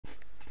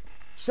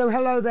So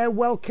hello there,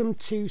 welcome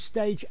to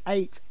stage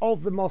 8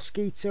 of the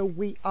Mosquito.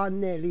 We are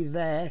nearly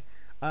there.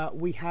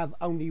 We have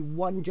only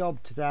one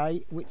job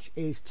today, which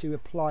is to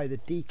apply the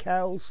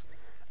decals.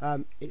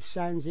 It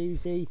sounds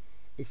easy,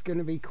 it's going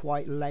to be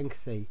quite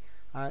lengthy.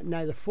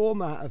 Now the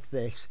format of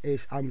this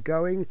is I'm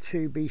going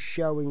to be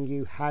showing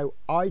you how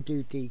I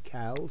do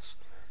decals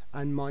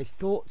and my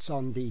thoughts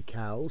on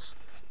decals.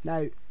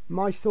 Now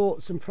my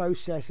thoughts and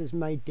processes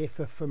may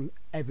differ from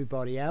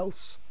everybody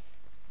else.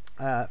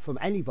 From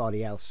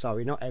anybody else,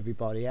 sorry, not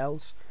everybody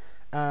else.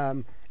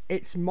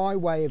 It's my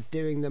way of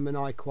doing them and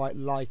I quite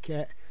like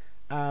it,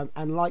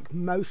 and like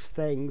most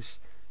things,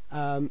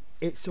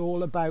 it's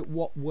all about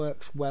what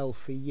works well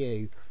for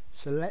you.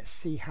 So let's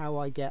see how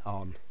I get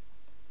on.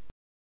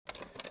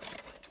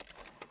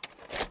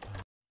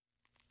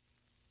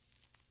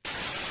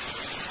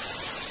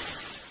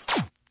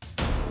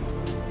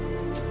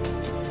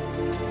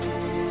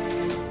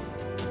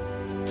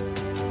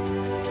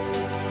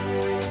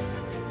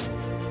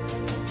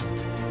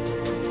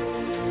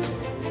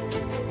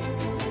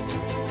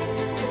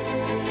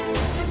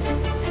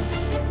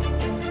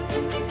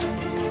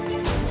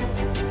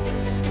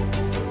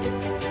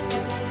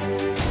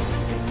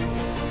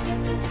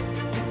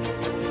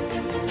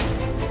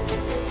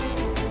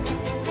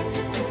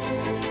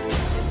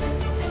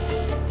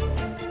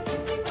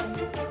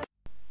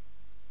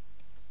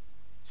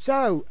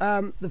 So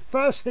the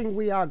first thing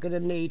we are going to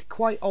need,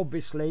 quite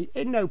obviously,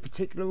 in no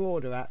particular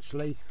order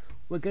actually,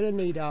 we're going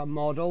to need our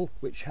model,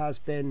 which has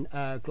been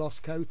gloss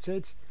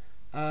coated.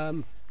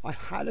 I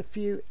had a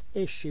few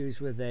issues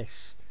with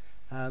this,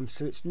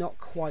 so it's not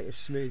quite as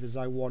smooth as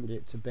I wanted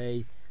it to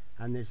be,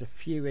 and there's a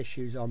few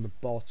issues on the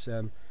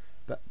bottom,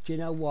 but do you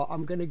know what,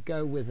 I'm going to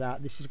go with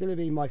that. This is going to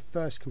be my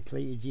first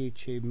completed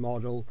YouTube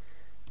model,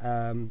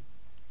 so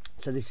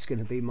this is going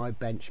to be my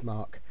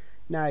benchmark.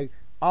 Now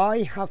I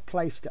have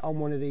placed it on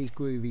one of these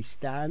groovy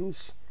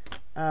stands.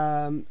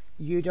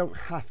 You don't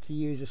have to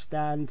use a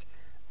stand,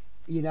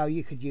 you know,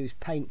 you could use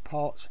paint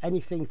pots,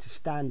 anything to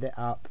stand it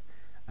up.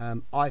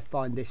 I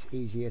find this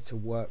easier to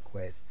work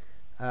with.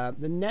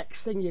 The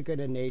next thing you're going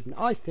to need, and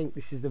I think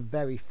this is the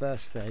very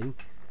first thing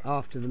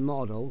after the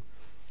model,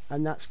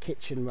 and that's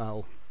kitchen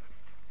roll.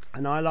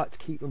 And I like to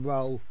keep a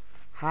roll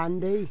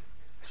handy,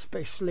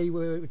 especially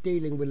when we're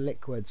dealing with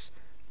liquids.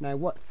 Now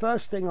what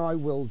first thing I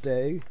will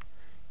do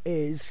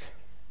is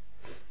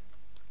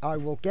I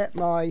will get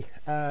my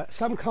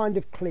some kind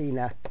of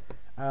cleaner.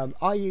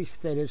 I use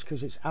thinners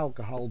because it's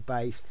alcohol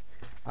based,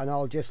 and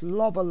I'll just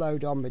lob a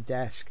load on my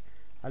desk,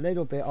 a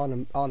little bit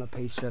on a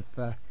piece of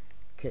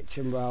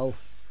kitchen roll,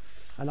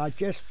 and I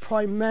just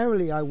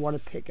primarily I want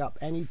to pick up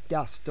any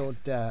dust or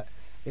dirt.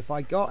 If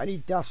I got any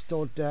dust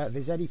or dirt, if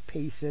there's any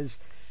pieces,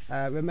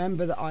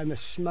 remember that I'm a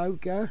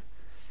smoker,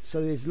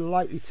 so there's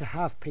likely to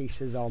have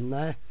pieces on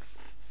there.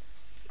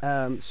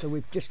 So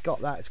we've just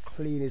got that as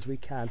clean as we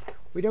can.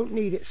 We don't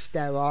need it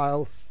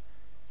sterile.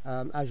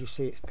 As you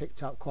see, it's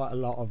picked up quite a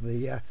lot of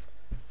the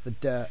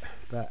dirt,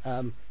 but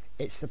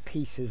it's the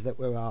pieces that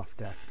we're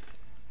after.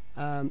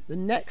 The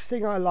next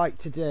thing I like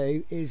to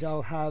do is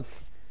I'll have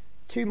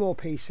 2 more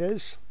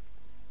pieces,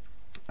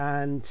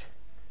 and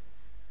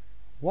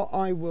what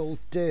I will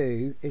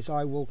do is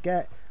I will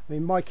get, I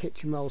mean my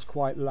kitchen roll is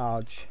quite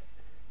large,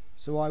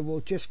 so I will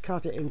just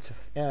cut it into,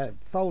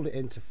 fold it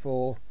into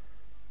 4,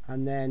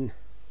 and then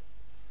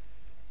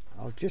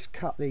I'll just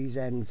cut these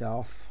ends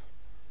off,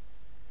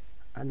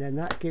 and then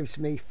that gives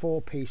me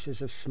 4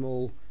 pieces of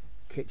small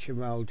kitchen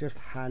roll, just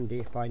handy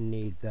if I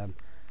need them.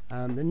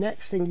 The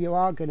next thing you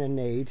are going to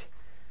need,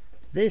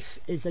 this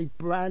is a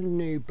brand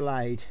new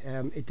blade.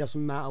 It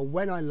doesn't matter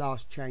when I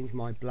last changed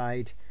my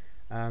blade,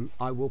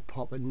 I will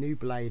pop a new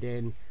blade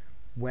in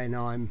when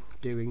I'm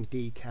doing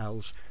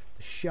decals.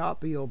 The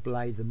sharper your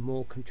blade, the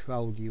more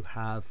control you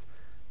have.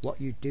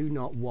 What you do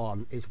not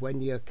want is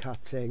when you're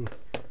cutting,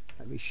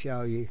 let me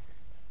show you,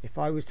 if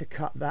I was to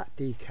cut that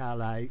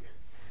decal out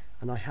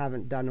and I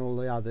haven't done all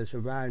the others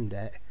around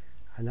it,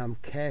 and I'm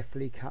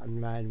carefully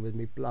cutting around with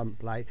my blunt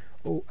blade,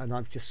 oh, and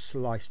I've just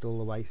sliced all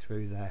the way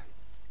through there.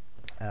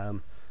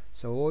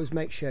 So always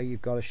make sure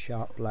you've got a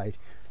sharp blade.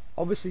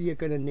 Obviously you're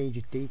going to need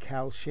your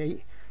decal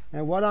sheet.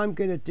 Now what I'm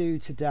going to do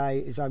today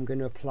is I'm going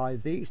to apply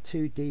these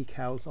 2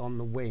 decals on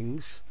the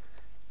wings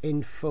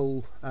in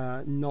full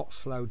not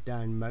slowed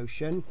down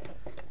motion,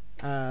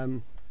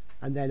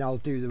 and then I'll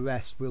do the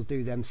rest. We'll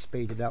do them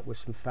speeded up with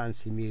some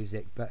fancy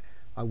music, but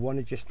I want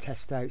to just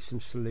test out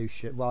some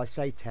solution. Well, I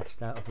say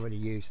test out, I've already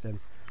used them.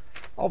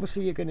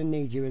 Obviously you're going to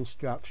need your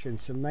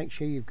instructions, so make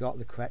sure you've got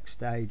the correct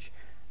stage.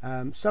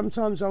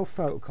 Sometimes I'll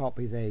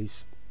photocopy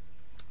these,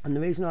 and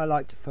the reason I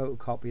like to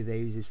photocopy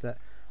these is that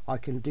I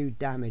can do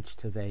damage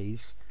to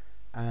these,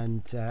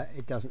 and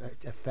it doesn't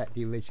affect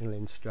the original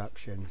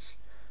instructions.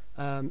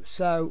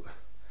 So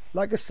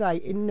like I say,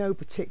 in no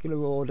particular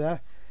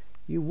order,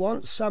 you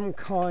want some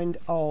kind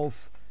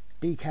of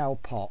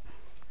decal pot.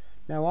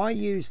 Now I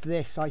use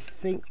this, I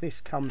think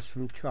this comes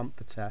from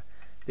Trumpeter.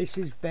 This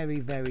is very,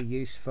 very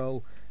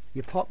useful.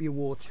 You pop your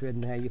water in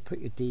there, you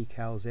put your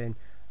decals in,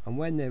 and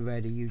when they're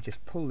ready you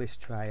just pull this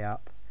tray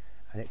up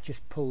and it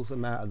just pulls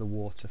them out of the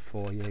water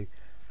for you.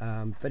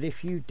 But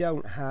if you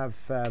don't have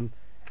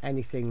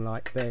anything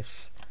like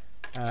this,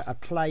 a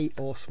plate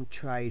or some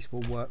trays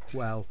will work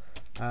well.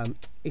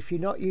 If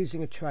you're not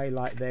using a tray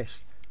like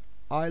this,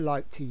 I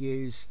like to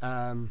use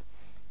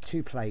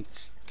 2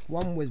 plates,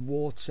 one with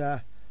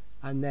water,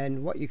 and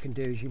then what you can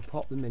do is you can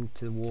pop them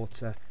into the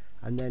water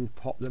and then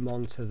pop them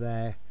onto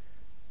there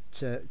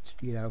to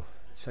you know,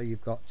 so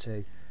you've got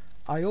 2.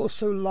 I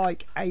also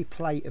like a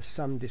plate of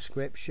some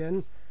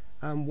description.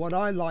 What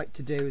I like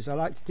to do is I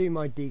like to do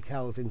my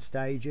decals in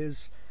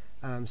stages.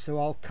 So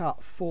I'll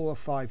cut 4 or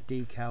 5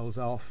 decals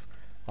off,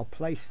 I'll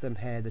place them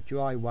here, the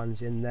dry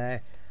ones in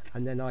there,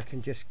 and then I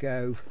can just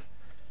go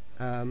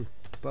bum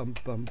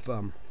bum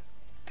bum,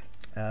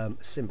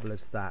 simple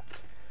as that.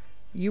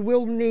 You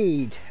will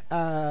need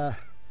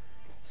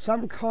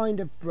some kind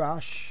of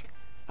brush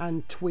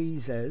and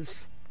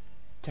tweezers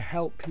to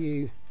help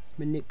you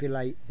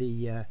manipulate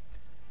the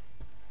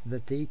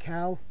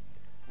decal.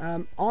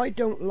 I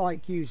don't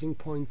like using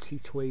pointy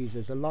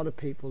tweezers. A lot of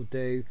people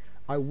do.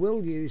 I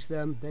will use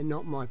them, they're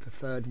not my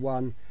preferred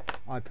one.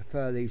 I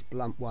prefer these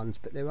blunt ones,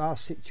 but there are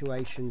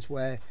situations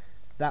where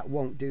that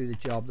won't do the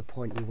job, the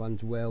pointy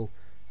ones will.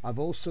 I've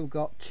also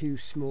got 2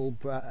 small,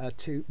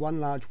 one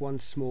large, one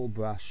small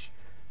brush,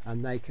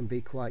 and they can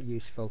be quite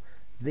useful.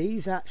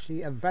 These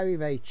actually are very,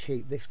 very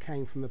cheap. This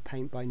came from a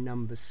paint by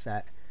numbers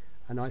set,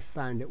 and I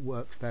found it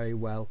works very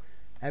well.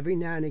 Every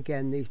now and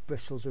again these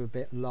bristles are a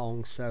bit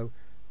long, so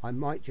I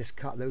might just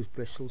cut those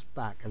bristles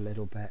back a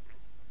little bit.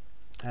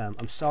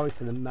 I'm sorry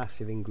for the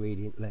massive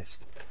ingredient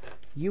list.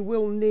 You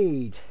will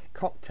need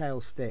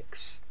cocktail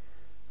sticks,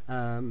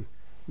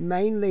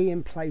 mainly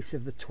in place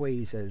of the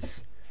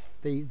tweezers.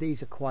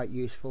 These are quite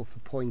useful for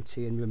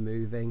pointy and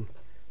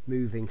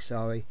moving,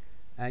 sorry.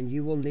 And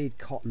you will need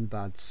cotton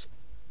buds.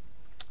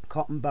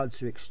 Cotton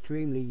buds are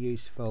extremely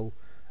useful.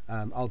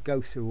 I'll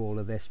go through all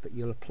of this, but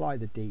you'll apply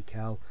the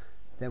decal,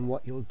 then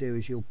what you'll do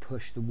is you'll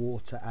push the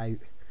water out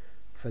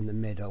from the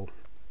middle,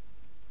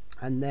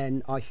 and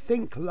then I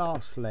think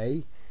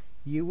lastly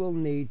you will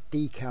need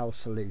decal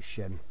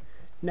solution.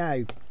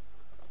 Now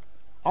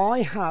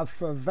I have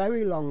for a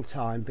very long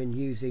time been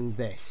using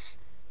this.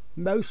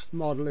 Most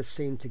modelers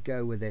seem to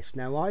go with this.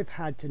 Now I've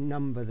had to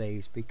number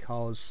these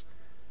because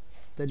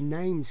the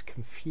names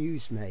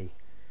confuse me.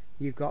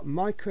 You've got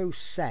micro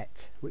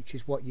set, which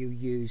is what you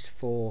use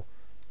for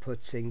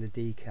putting the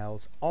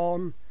decals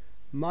on,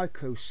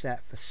 micro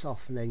set for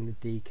softening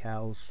the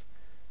decals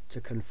to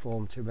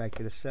conform to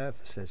regular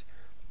surfaces.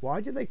 Why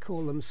do they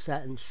call them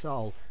set and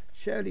sol?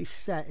 Surely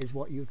set is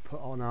what you'd put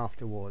on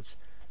afterwards.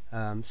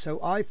 So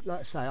like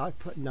I say, I've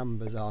put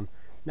numbers on.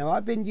 Now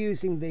I've been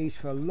using these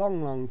for a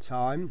long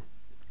time,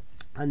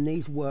 and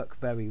these work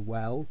very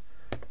well.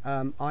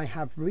 I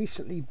have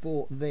recently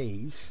bought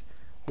these,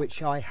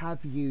 which I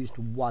have used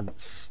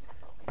once,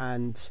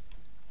 and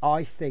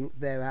I think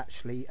they're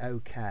actually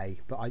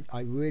okay, but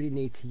I really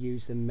need to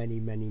use them many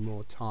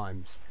more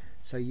times.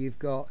 So you've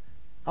got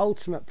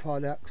ultimate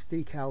products,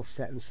 decal,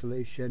 set and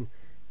solution.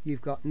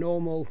 You've got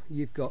normal,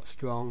 you've got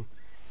strong,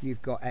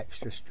 you've got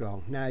extra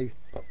strong. Now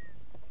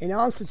in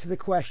answer to the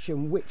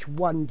question which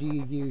one do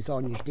you use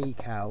on your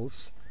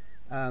decals,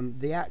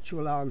 the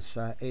actual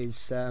answer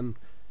is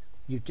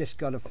you've just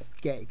got to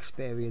get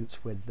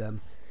experience with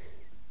them.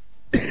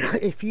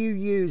 If you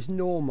use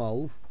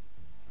normal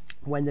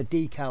when the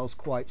decal's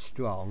quite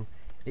strong,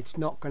 it's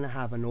not going to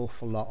have an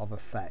awful lot of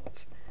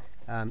effect.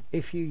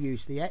 If you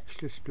use the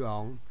extra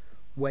strong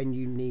when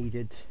you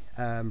needed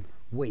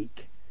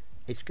weak,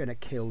 it's going to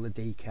kill the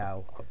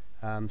decal.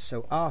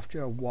 So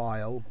after a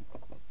while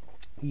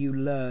you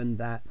learn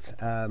that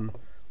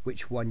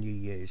which one you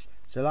use.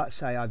 So let's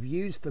say I've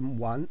used them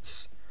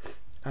once,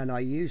 and I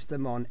used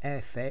them on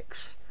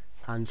Airfix,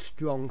 and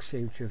strong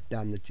seems to have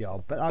done the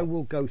job, but I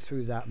will go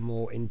through that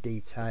more in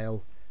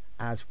detail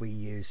as we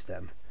use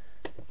them.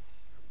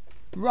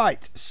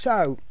 Right,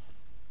 so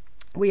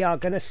we are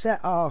going to set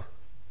our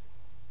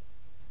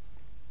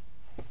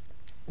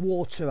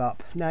water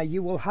up. Now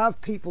you will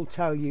have people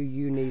tell you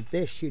you need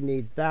this, you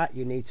need that,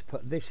 you need to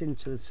put this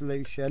into the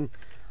solution.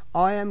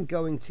 I am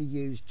going to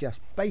use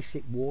just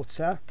basic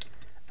water.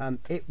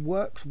 It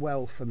works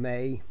well for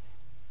me.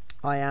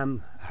 I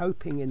am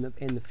hoping in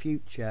the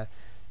future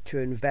to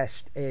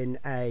invest in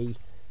a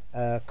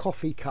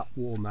coffee cup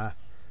warmer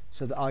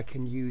so that I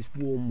can use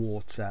warm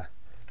water,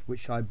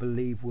 which I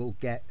believe will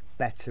get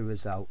better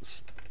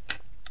results.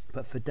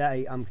 But for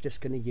today I'm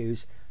just going to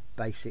use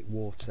basic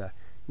water.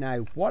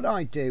 Now what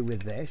I do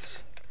with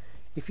this,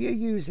 if you're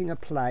using a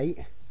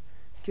plate,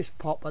 just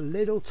pop a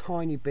little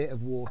tiny bit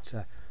of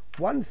water.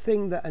 One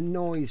thing that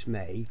annoys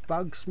me,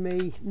 bugs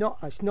me,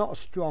 it's not a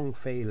strong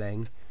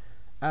feeling,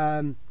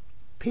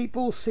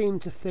 people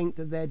seem to think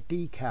that their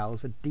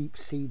decals are deep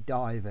sea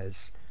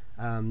divers.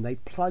 They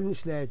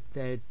plunge their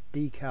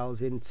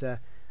decals into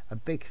a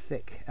big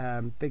thick,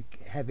 big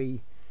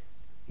heavy,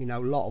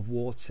 lot of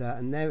water,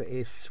 and there it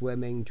is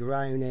swimming,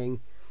 drowning,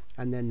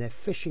 and then they're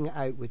fishing it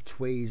out with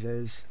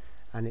tweezers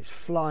and it's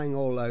flying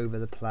all over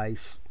the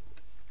place.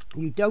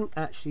 You don't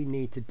actually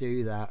need to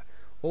do that.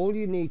 All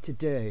you need to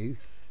do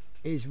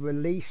is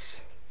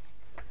release.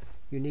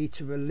 You need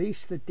to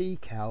release the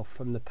decal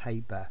from the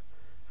paper,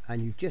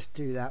 and you just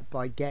do that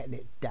by getting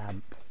it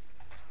damp.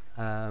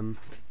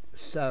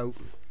 So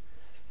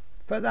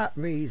for that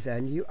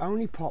reason, you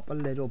only pop a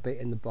little bit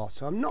in the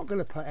bottom. I'm not going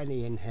to put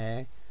any in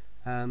here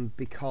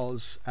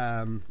because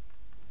I'm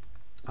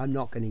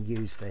not going to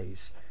use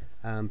these,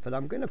 but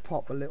I'm going to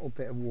pop a little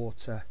bit of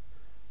water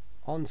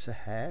onto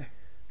here,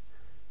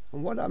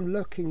 and what I'm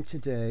looking to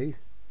do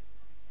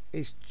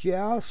is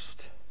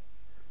just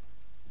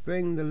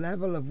bring the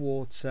level of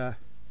water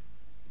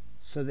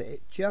so that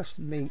it just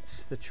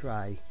meets the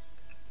tray.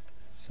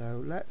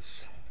 So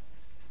let's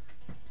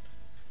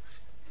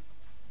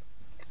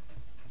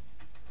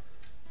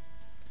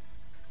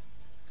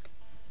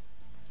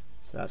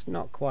so that's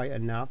not quite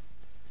enough.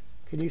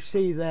 Can you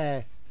see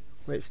there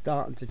where it's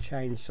starting to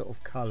change sort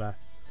of colour,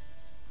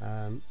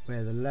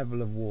 where the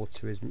level of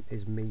water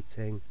is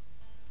meeting?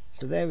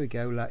 So there we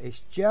go. Look,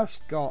 it's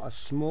just got a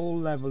small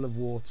level of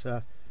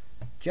water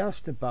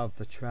just above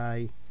the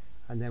tray,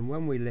 and then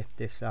when we lift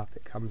this up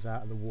it comes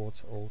out of the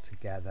water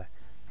altogether.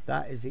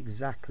 That is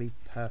exactly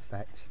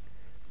perfect,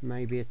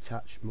 maybe a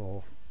touch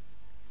more.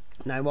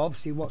 Now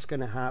obviously what's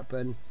going to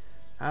happen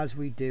as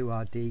we do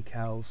our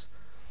decals,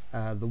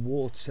 the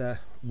water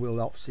will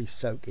obviously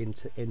soak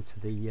into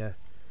the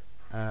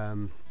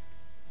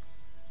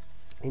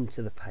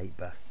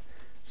paper.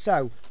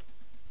 So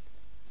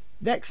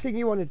next thing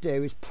you want to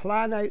do is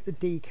plan out the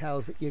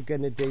decals that you're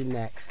going to do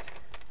next.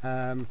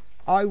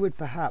 I would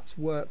perhaps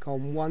work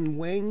on one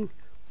wing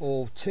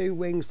or two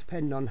wings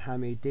depending on how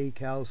many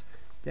decals,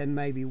 then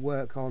maybe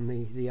work on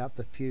the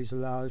upper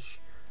fuselage,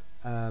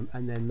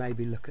 and then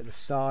maybe look at the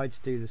sides,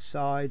 do the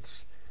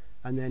sides,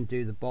 and then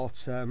do the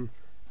bottom,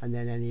 and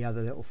then any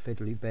other little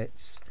fiddly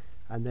bits,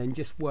 and then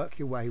just work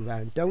your way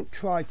around. Don't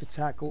try to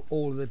tackle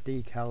all of the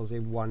decals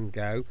in one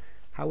go.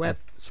 However,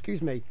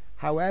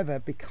 however,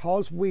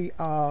 because we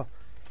are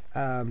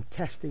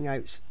testing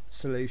out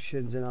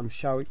solutions and I'm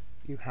showing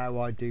you how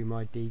I do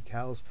my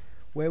decals,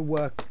 we're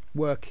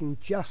working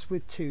just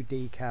with two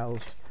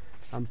decals,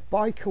 and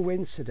by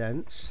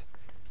coincidence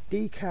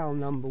decal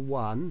number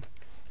 1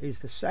 is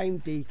the same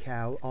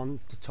decal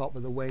on the top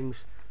of the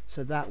wings,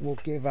 so that will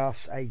give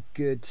us a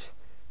good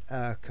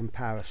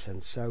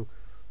comparison. So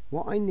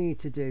what I need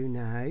to do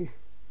now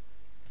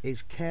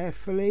is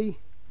carefully,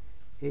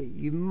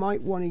 you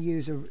might want to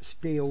use a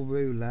steel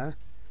ruler,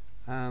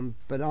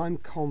 but I'm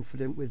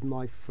confident with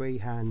my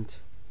freehand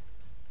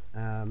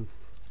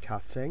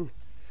cutting.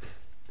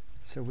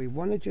 So we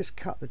want to just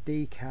cut the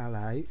decal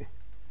out.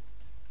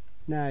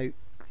 Now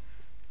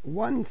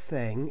one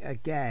thing,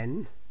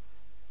 again,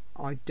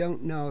 I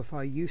don't know if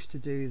I used to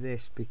do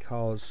this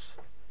because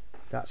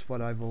that's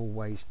what I've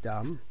always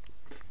done.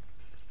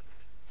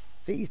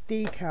 These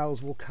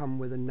decals will come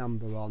with a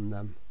number on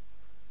them.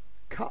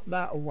 Cut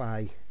that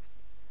away.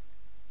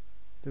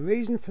 The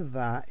reason for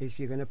that is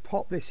you're going to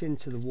pop this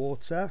into the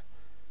water,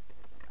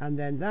 and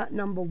then that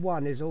number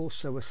 1 is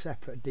also a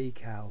separate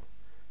decal,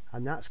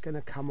 and that's going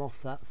to come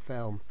off that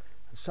film,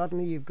 and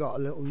suddenly you've got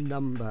a little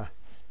number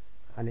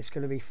and it's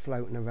going to be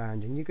floating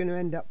around, and you're going to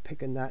end up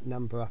picking that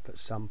number up at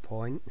some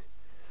point,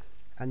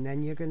 and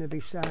then you're going to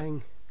be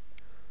saying,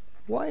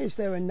 why is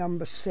there a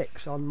number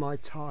 6 on my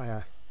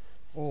tyre,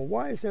 or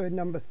why is there a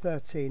number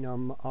 13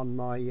 on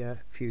my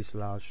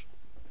fuselage?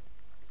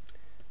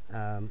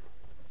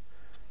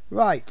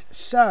 Right,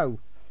 so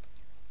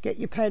get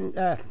your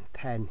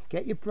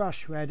get your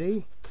brush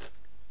ready,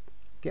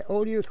 get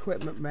all your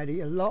equipment ready.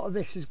 A lot of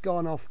this has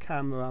gone off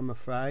camera, I'm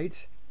afraid.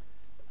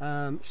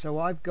 So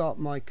I've got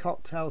my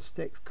cocktail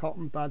sticks,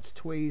 cotton buds,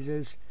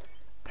 tweezers,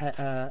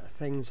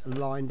 things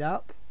lined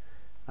up,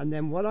 and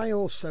then what I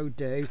also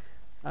do,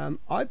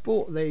 I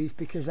bought these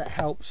because it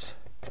helps.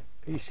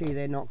 You see,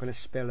 they're not going to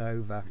spill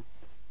over.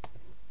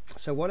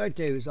 So what I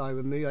do is I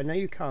remove, I know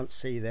you can't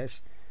see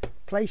this,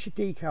 place your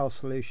decal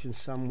solution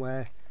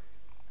somewhere.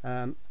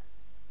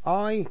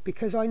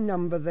 Because I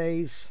number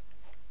these,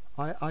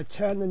 I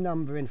turn the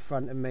number in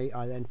front of me,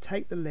 I then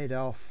take the lid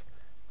off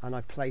and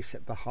I place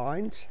it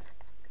behind,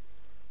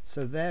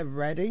 so they're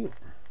ready.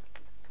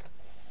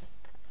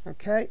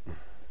 Okay,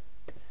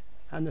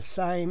 and the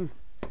same,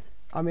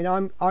 I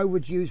mean, I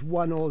would use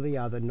one or the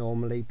other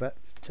normally, but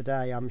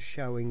today I'm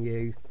showing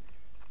you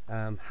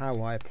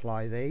how I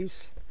apply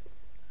these.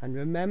 And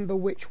remember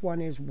which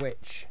one is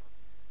which: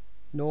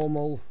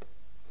 normal,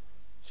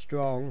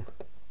 strong,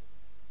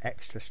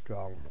 extra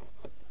strong.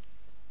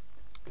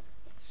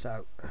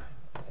 So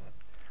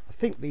I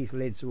think these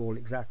lids are all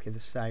exactly the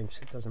same,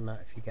 so it doesn't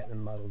matter if you get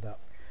them muddled up.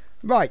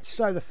 Right,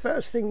 so the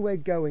first thing we're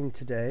going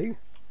to do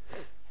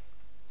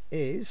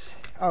is,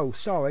 oh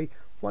sorry,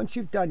 once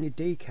you've done your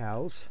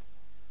decals,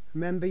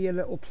 remember your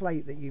little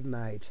plate that you've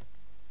made,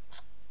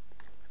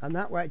 and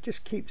that way it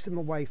just keeps them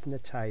away from the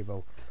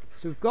table.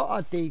 So we've got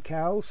our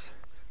decals.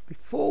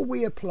 Before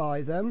we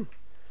apply them,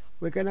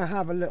 we're going to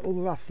have a little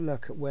rough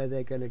look at where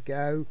they're going to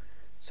go.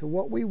 So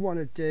what we want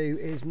to do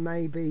is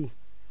maybe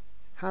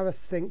have a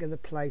think of the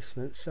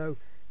placement. So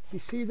you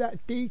see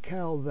that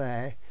decal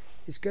there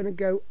is going to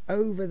go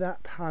over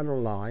that panel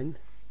line,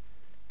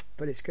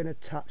 but it's going to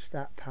touch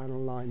that panel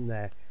line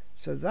there.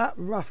 So that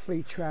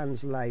roughly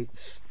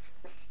translates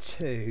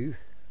to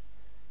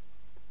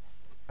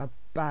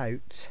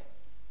about,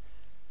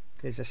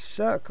 there's a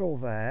circle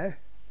there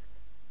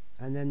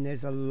and then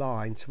there's a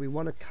line, so we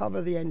want to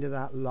cover the end of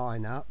that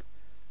line up,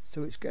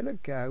 so it's going to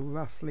go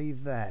roughly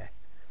there.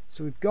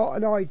 So we've got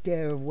an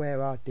idea of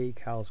where our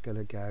decal's going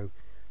to go.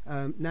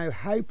 Now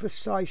how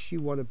precise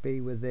you want to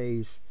be with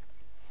these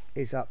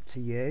is up to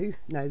you.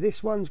 Now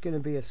this one's going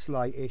to be a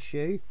slight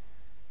issue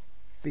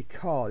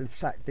because, in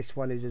fact this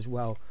one is as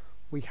well,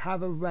 we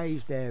have a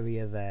raised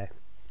area there,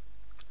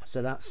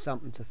 so that's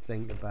something to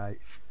think about.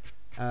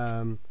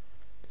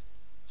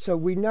 So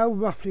we know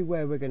roughly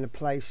where we're going to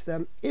place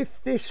them.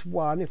 If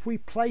we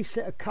place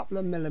it a couple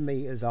of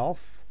millimeters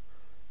off,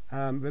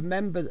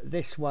 remember that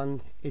this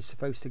one is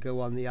supposed to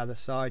go on the other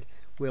side,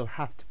 we'll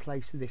have to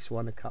place this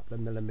one a couple of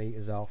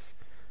millimeters off,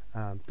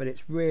 but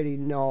it's really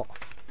not,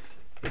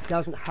 it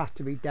doesn't have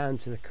to be down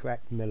to the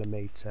correct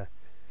millimeter.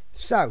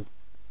 So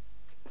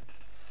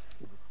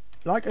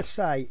like I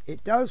say,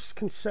 it does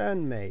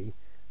concern me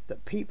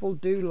that people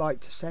do like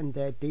to send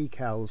their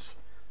decals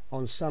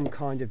on some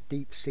kind of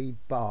deep sea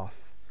bath.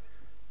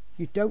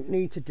 You don't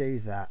need to do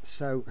that.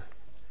 So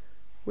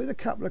with a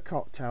couple of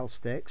cocktail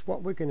sticks,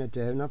 what we're going to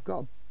do, and I've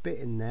got a bit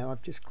in there,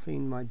 I've just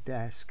cleaned my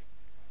desk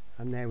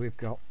and there we've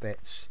got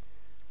bits.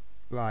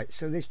 Right,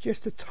 so there's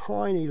just a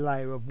tiny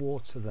layer of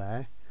water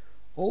there.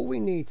 All we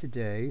need to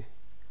do,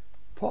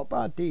 pop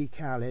our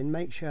decal in,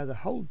 make sure the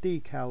whole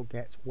decal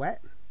gets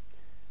wet,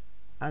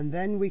 and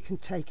then we can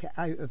take it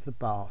out of the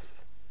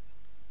bath.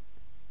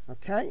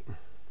 Okay,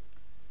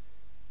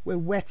 we're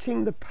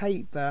wetting the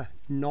paper,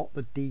 not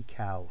the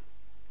decal.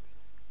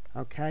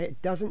 Okay,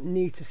 it doesn't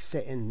need to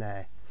sit in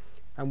there,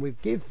 and we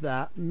give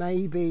that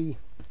maybe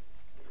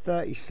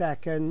 30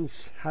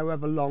 seconds,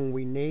 however long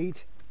we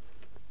need,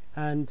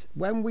 and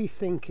when we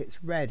think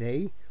it's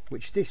ready,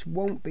 which this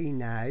won't be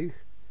now,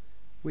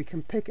 we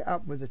can pick it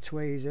up with the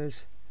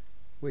tweezers,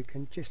 we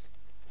can just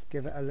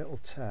give it a little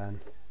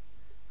turn,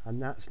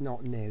 and that's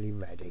not nearly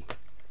ready.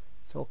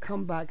 So I'll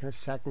come back in a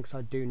second because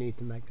I do need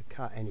to make a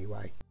cut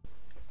anyway.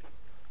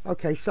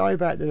 Okay, sorry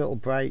about the little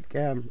break.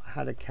 I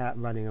had a cat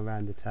running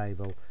around the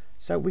table.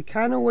 So we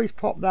can always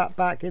pop that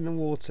back in the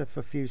water for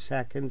a few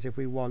seconds if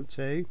we want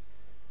to,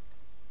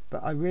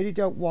 but I really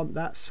don't want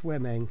that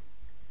swimming,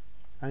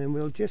 and then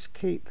we'll just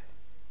keep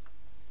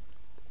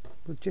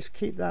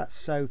that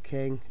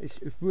soaking. It's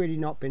really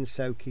not been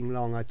soaking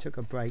long. I took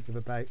a break of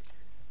about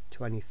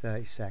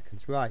 20-30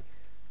 seconds. Right,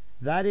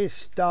 that is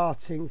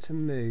starting to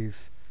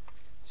move.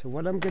 So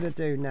what I'm going to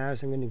do now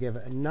is I'm going to give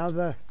it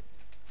another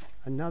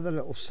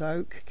little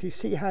soak. Can you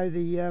see how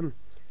the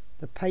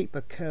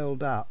paper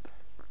curled up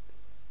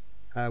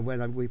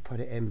when we put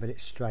it in, but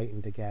it's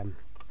straightened again?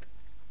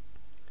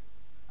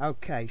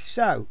 Okay,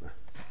 so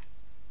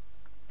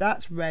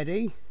that's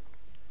ready.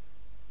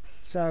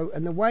 So,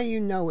 and the way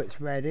you know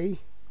it's ready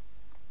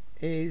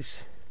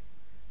is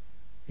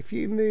if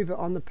you move it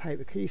on the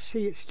paper. Can you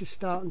see it's just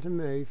starting to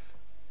move?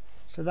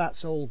 So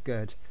that's all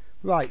good.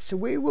 Right, so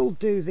we will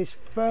do this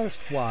first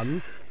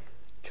one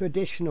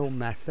traditional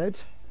method,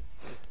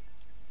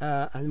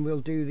 and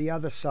we'll do the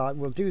other side,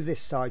 we'll do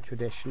this side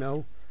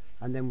traditional,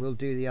 and then we'll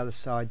do the other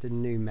side the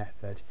new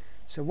method.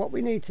 So what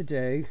we need to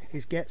do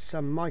is get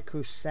some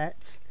micro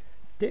set,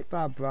 dip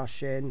our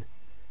brush in.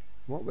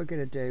 What we're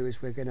going to do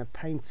is we're going to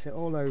paint it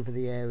all over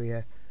the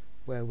area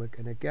where we're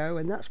going to go,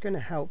 and that's going to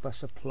help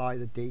us apply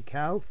the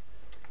decal.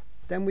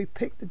 Then we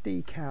pick the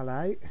decal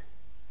out,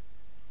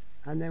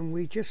 and then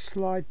we just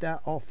slide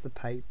that off the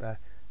paper.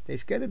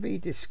 There's going to be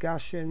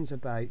discussions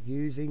about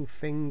using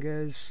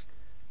fingers,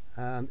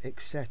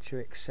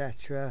 etc,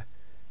 etc.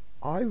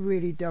 I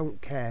really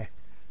don't care.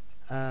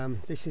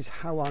 This is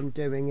how I'm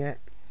doing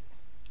it,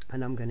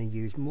 and I'm going to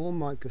use more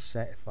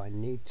microset if I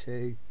need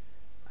to.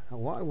 And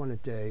what I want to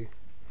do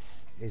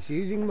is,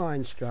 using my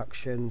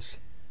instructions,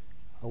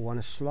 I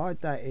want to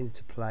slide that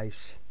into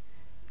place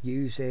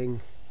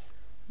using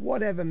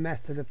whatever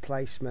method of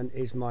placement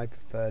is my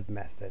preferred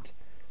method.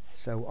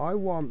 So I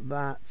want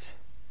that,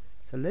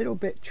 it's a little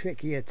bit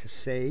trickier to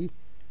see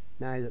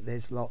now that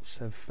there's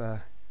lots of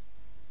there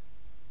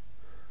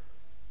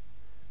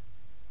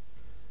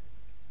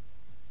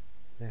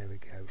we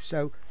go.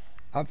 So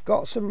I've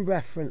got some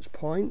reference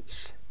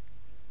points,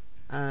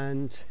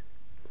 and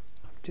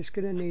I'm just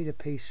going to need a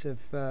piece of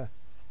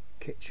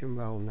kitchen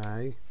roll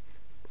now,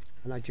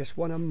 and I just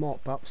want to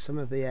mop up some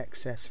of the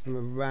excess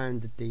from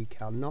around the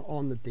decal, not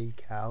on the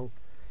decal,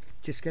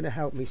 just going to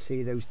help me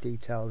see those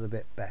details a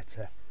bit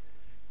better.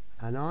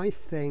 And I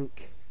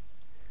think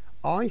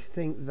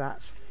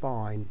that's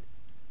fine.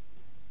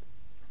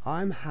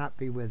 I'm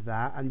happy with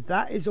that, and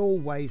that is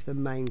always the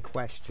main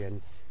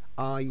question.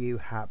 Are you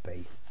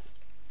happy?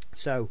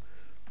 So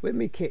with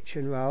my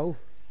kitchen roll,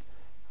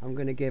 I'm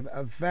going to give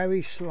a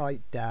very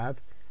slight dab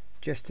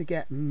just to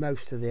get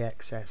most of the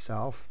excess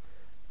off.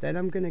 Then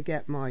I'm going to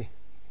get my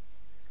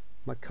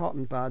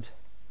cotton bud,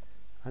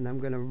 and I'm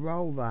going to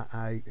roll that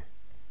out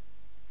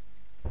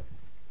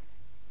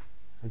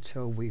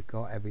until we've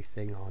got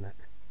everything on it.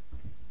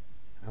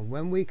 and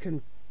when we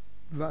can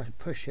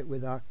push it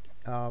with our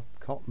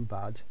cotton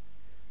bud,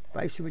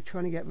 basically we're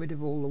trying to get rid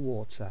of all the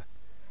water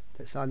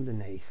that's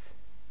underneath.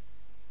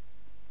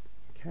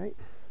 Okay,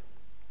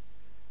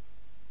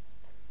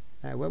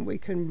 now when we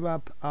can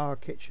rub our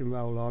kitchen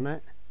roll on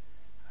it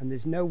and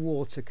there's no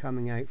water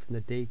coming out from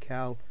the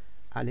decal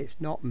and it's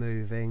not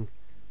moving,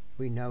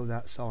 we know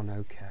that's on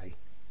okay.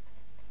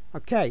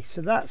 Okay,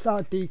 so that's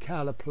our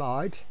decal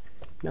applied.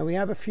 Now we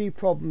have a few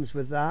problems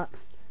with that.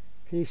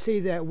 Can you see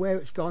there where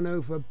it's gone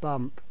over a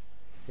bump?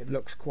 It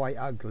looks quite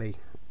ugly.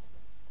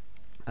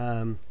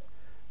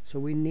 So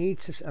we need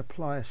to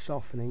apply a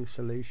softening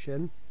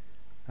solution.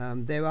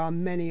 There are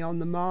many on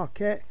the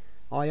market.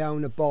 I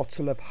own a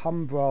bottle of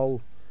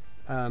Humbrol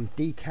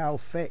Decal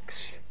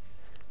Fix.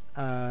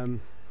 I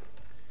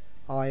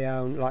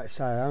own, like I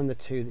say, I own the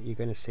two that you're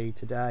going to see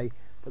today,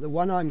 but the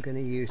one I'm going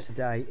to use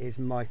today is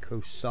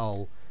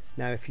Microsol.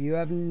 Now if you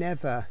have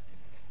never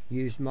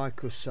used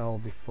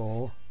Microsol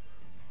before,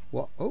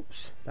 what,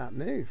 oops, that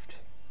moved.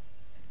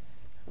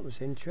 That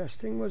was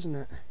interesting, wasn't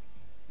it?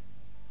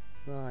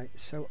 Right,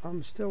 so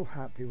I'm still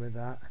happy with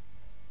that.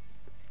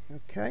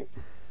 Okay,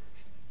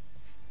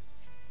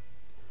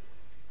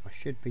 I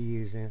should be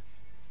using a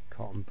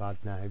cotton bud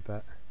now,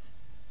 but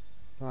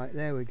right,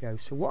 there we go.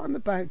 So what I'm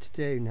about to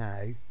do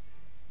now,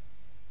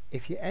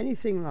 if you're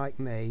anything like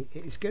me,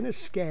 it's going to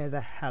scare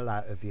the hell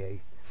out of you,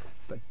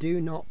 but do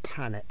not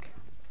panic.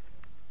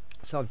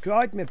 So I've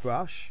dried my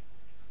brush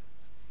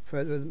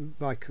for the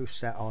micro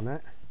set on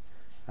it,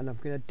 and I'm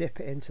going to dip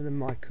it into the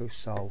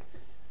Microsol,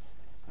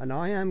 and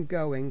I am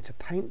going to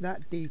paint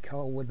that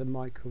decal with the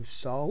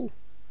Microsol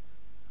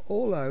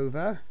all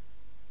over,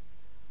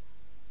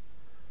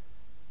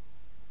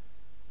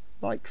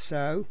 like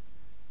so.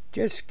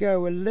 Just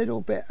go a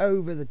little bit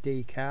over the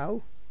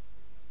decal.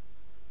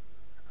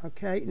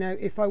 Okay, now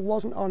if I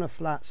wasn't on a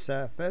flat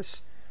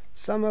surface,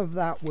 some of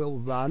that will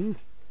run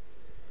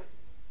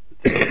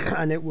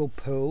and it will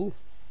pool,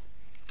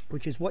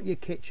 which is what your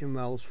kitchen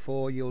roll's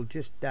for. You'll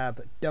just dab,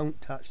 but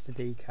don't touch the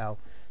decal.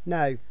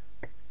 Now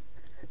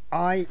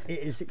it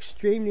is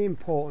extremely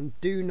important,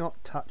 do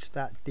not touch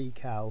that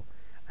decal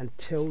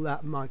until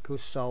that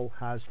Microsol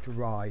has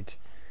dried.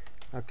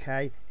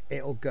 Okay,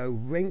 it'll go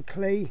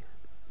wrinkly.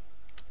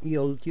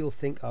 You'll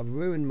think I've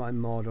ruined my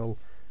model.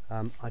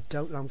 I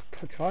don't know.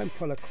 I'll try and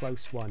pull a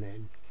close one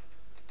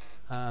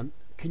in.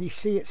 Can you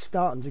see it's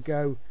starting to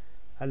go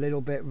a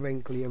little bit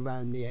wrinkly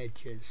around the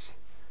edges?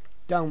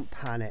 Don't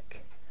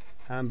panic.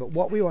 But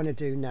what we want to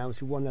do now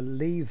is we want to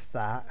leave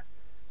that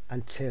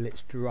until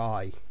it's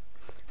dry.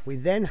 We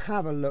then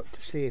have a look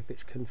to see if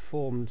it's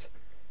conformed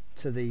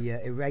to the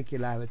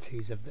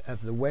irregularities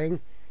of the wing.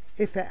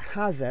 If it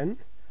hasn't,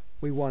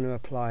 we want to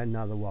apply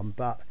another one.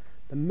 But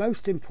the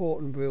most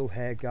important rule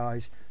here,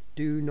 guys,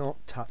 do not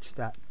touch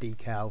that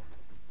decal.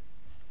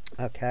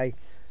 Okay,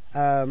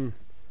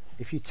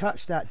 if you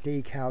touch that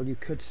decal, you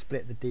could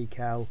split the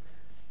decal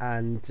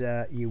and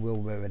you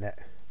will ruin it.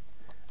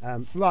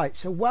 Right,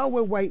 so while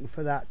we're waiting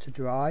for that to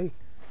dry,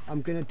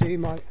 I'm going to do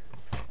my,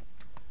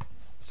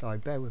 sorry,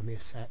 bear with me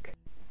a sec.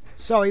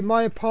 Sorry,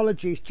 my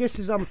apologies. Just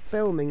as I'm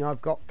filming,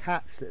 I've got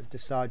cats that have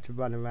decided to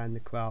run around the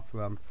craft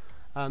room.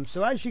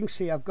 So as you can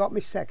see, I've got my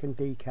second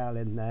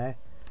decal in there,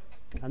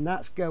 and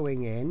that's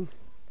going in.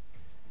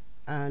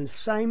 And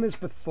same as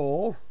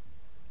before,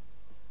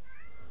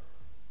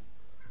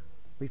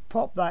 we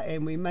pop that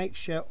in, we make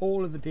sure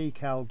all of the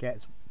decal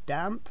gets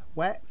damp,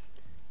 wet,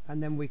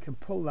 and then we can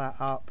pull that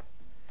up,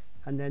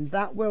 and then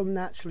that will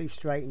naturally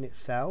straighten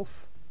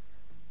itself,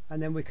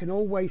 and then we can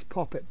always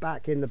pop it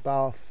back in the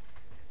bath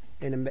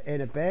in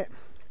a bit.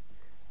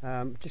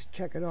 Just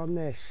check it on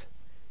this.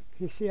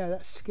 Can you see how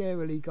that's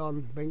scarily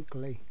gone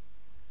wrinkly?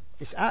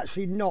 It's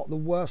actually not the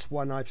worst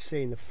one I've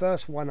seen. The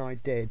first one I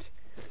did,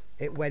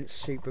 it went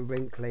super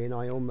wrinkly and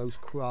I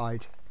almost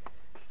cried.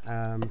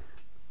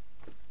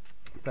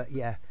 But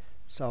yeah,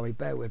 sorry,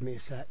 bear with me a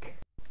sec.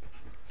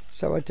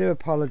 So I do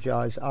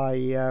apologise.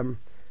 I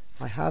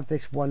have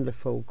this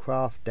wonderful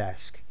craft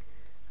desk,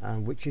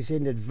 which is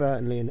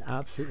inadvertently an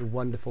absolutely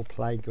wonderful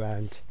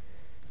playground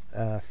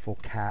for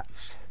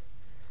cats.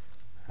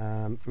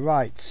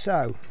 Right,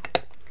 so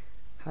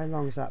how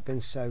long has that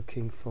been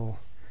soaking for?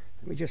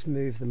 Let me just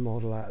move the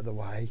model out of the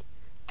way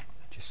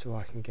just so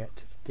I can get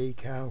to the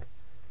decal.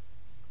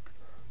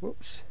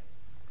 Whoops.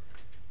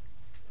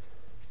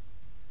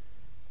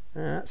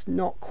 That's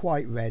not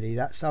quite ready.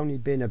 That's only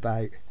been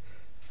about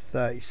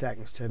 30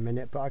 seconds to a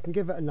minute, but I can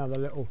give it another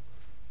little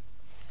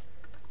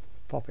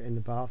pop it in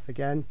the bath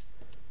again,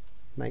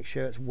 make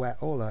sure it's wet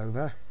all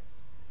over.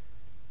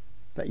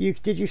 But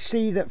did you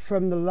see that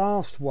from the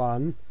last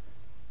one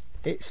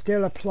it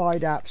still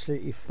applied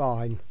absolutely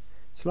fine?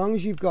 As long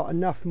as you've got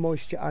enough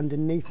moisture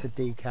underneath the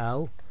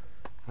decal,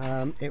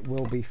 it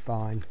will be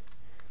fine.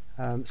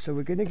 So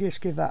we're going to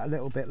just give that a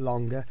little bit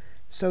longer.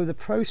 So the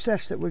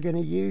process that we're going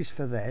to use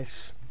for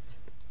this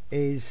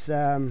is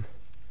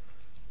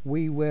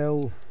we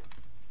will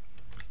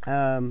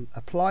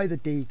apply the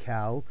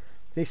decal.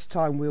 This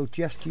time we'll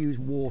just use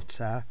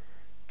water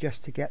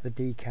just to get the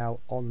decal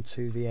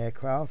onto the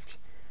aircraft.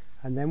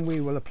 and then we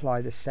will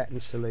apply the setting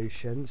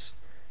solutions.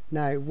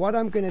 Now what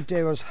I'm going to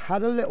do is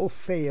had a little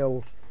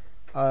feel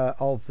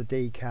of the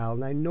decal.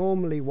 Now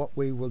normally what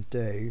we will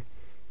do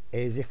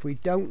is, if we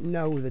don't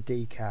know the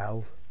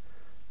decal,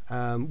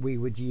 we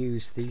would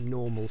use the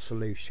normal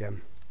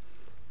solution,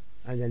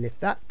 and then if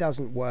that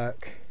doesn't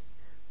work,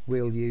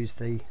 we'll use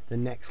the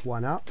next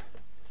one up,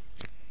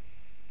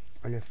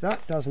 and if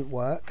that doesn't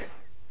work,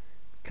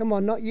 come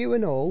on, not you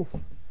and all,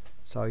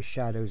 sorry,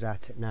 shadow's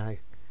at it now.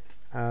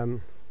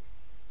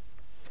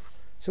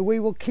 So we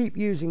will keep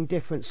using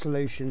different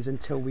solutions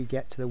until we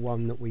get to the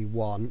one that we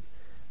want.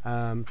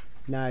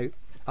 Now,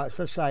 as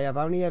I say, I've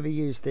only ever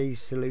used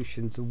these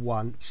solutions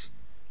once,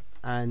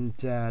 and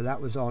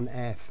that was on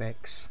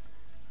Airfix,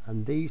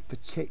 and these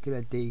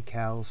particular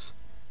decals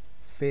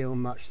feel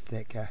much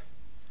thicker,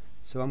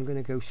 so I'm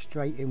going to go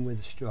straight in with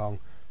the strong.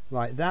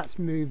 Right, that's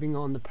moving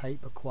on the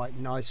paper quite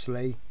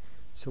nicely,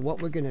 so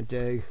what we're going to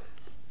do,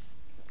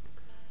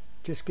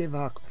 just give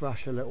our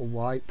brush a little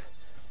wipe,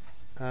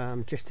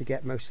 just to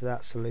get most of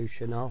that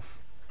solution off,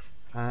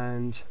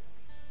 and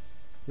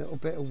a little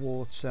bit of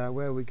water.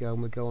 Where are we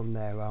going? We're going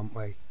there, aren't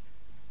we?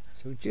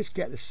 So just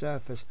get the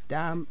surface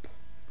damp,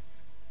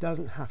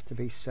 doesn't have to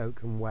be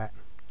soaking wet,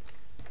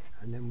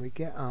 and then we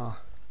get our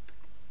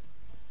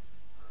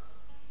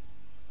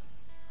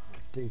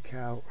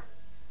decal,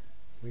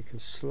 we can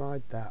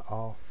slide that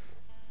off.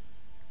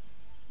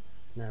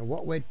 Now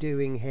what we're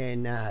doing here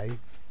now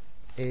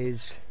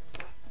is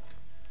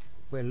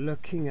we're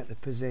looking at the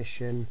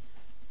position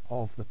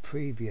of the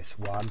previous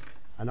one,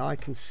 and I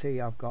can see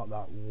I've got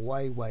that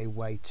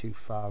way too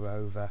far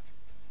over,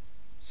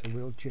 so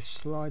we'll just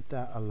slide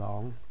that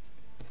along,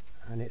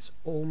 and it's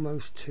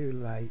almost too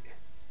late.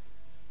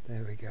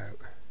 There we go.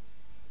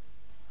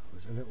 I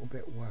was a little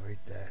bit worried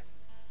there.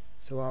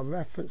 So our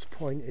reference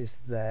point is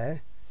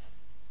there,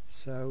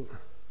 so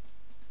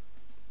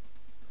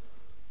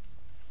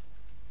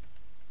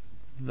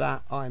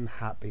that I'm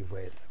happy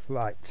with.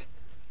 Right,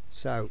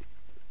 so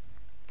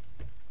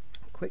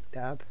quick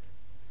dab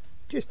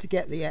just to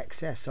get the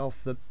excess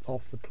off the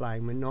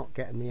plane. We're not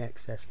getting the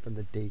excess from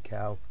the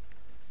decal.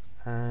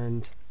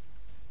 And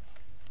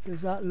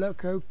does that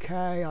look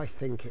okay? I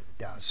think it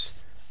does.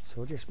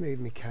 So I'll just move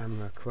my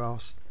camera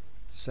across.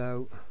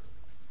 So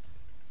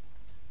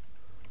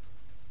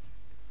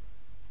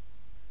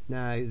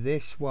now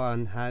this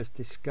one has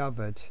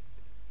discovered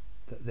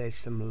that there's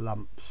some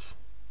lumps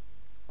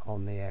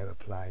on the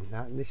aeroplane.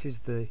 Now this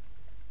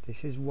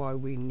is why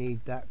we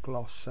need that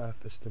gloss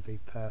surface to be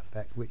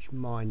perfect, which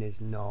mine is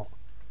not.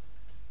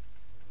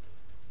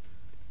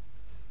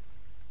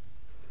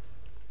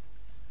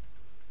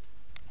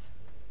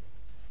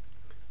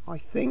 I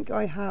think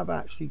I have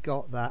actually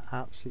got that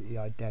absolutely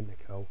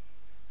identical.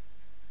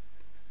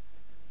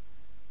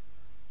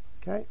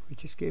 Okay, we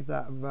just give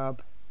that a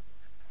rub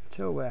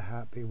until we're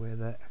happy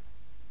with it.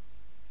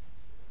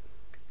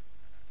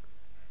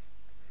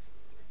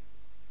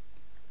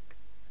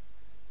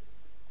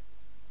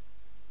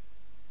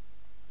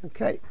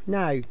 Okay,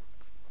 now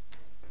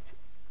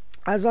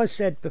as I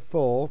said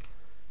before,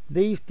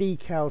 these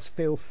decals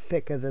feel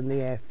thicker than the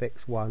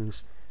Airfix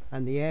ones,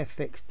 and the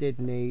Airfix did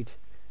need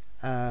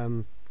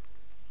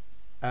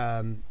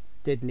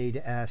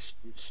a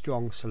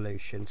strong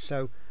solution.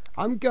 So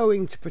I'm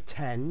going to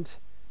pretend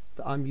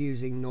that I'm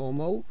using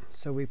normal.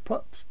 So we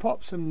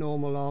pop some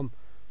normal on,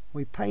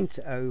 we paint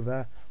it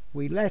over,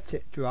 we let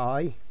it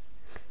dry,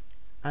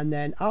 and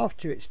then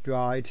after it's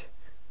dried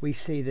we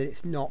see that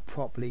it's not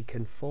properly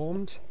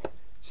conformed.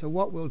 So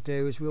what we'll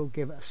do is we'll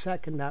give it a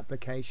second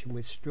application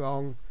with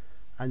strong,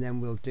 and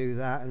then we'll do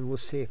that and we'll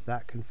see if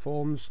that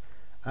conforms.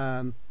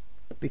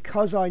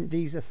 Because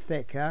these are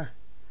thicker,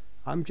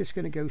 I'm just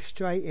going to go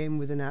straight in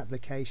with an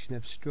application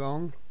of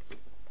strong.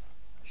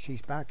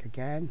 She's back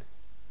again.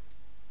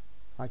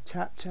 I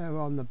tapped her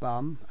on the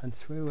bum and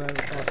threw her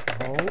across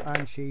the hole,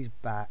 and she's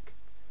back.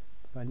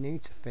 But I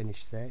need to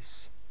finish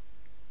this.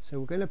 So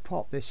we're going to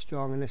pop this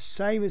strong, and the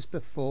same as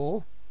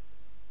before,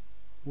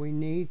 we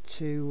need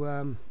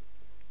to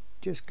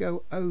just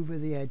go over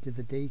the edge of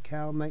the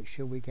decal, make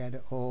sure we get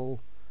it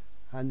all,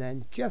 and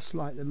then just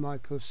like the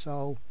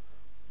microsole,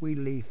 we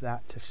leave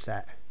that to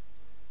set.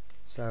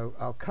 So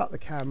I'll cut the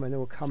camera and then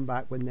we'll come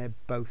back when they're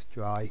both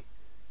dry.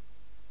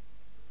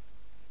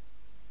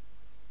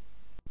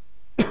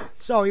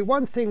 Sorry,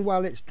 one thing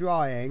while it's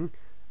drying,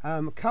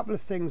 a couple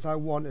of things I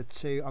wanted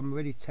to, I'm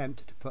really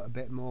tempted to put a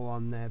bit more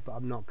on there, but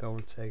I'm not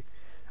going to.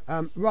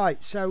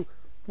 Right, so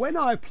when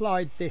I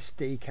applied this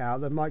decal,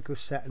 the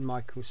microset and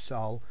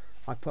microsole,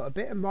 I put a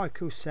bit of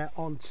microset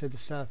onto the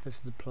surface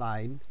of the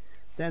plane,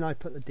 then I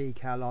put the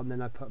decal on,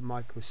 then I put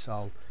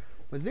microsole.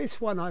 With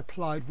this one I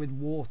applied with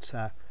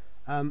water.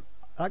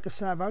 Like I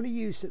say, I've only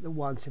used it the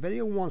once. If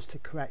anyone wants to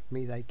correct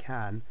me, they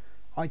can.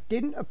 I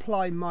didn't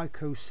apply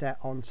microset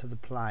onto the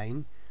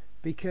plane,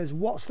 because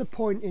what's the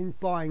point in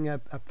buying a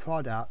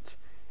product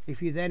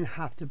if you then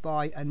have to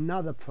buy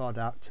another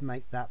product to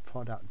make that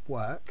product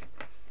work?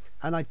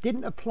 And I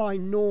didn't apply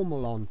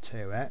normal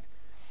onto it,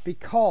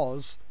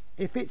 because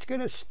if it's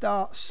going to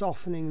start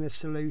softening the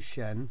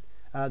solution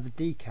the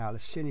decal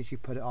as soon as you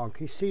put it on.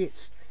 Can you see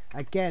it's,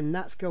 again,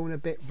 that's going a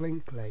bit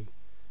wrinkly,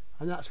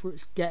 and that's where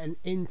it's getting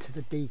into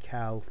the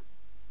decal.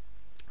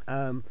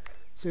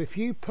 So if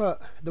you put,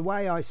 the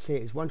way I see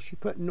it is, once you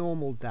put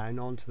normal down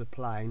onto the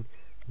plane,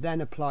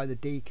 then apply the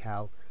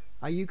decal,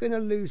 are you going to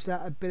lose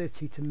that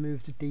ability to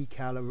move the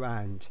decal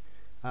around?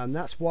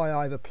 That's why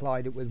I've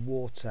applied it with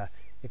water.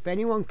 If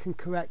anyone can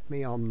correct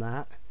me on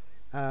that,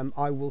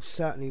 I will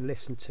certainly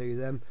listen to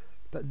them,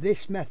 but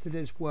this method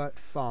has worked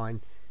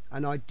fine,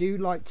 and I do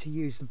like to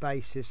use the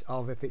basis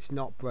of, if it's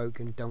not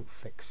broken, don't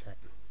fix it.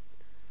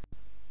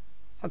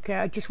 Okay,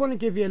 I just want to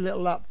give you a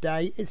little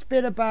update. It's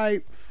been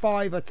about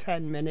 5 or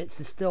 10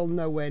 minutes. It's still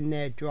nowhere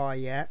near dry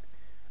yet.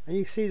 And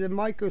you can see the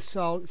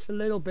microsole, it's a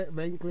little bit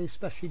wrinkly,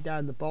 especially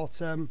down the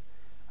bottom.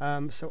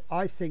 So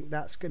I think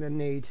that's going to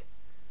need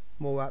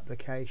more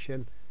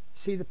application.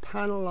 See, the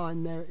panel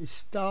line there is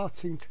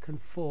starting to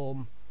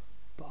conform,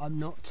 but I'm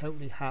not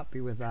totally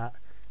happy with that.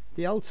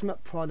 The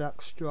ultimate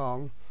product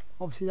strong,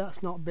 obviously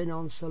that's not been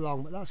on so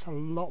long, but that's a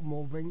lot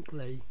more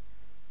wrinkly.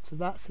 So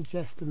that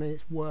suggests to me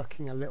it's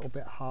working a little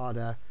bit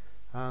harder,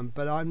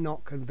 but I'm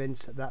not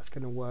convinced that that's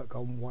going to work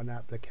on one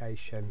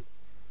application.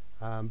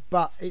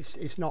 But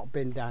it's not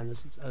been down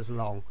as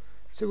long,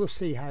 so we'll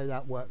see how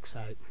that works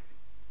out.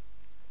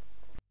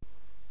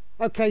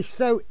 Okay,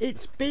 so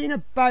it's been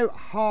about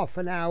half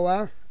an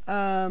hour.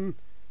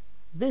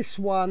 This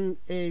one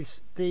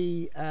is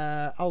the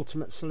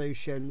Ultimate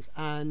Solutions,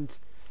 and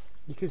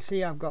you can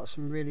see I've got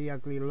some really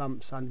ugly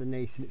lumps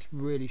underneath, and it's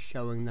really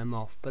showing them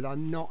off, but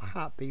I'm not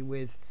happy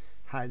with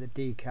how the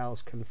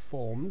decals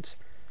conformed.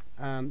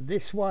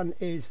 This one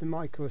is the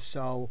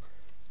microsole.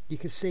 You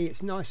can see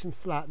it's nice and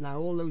flat now,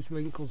 all those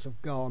wrinkles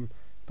have gone,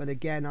 but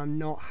again, I'm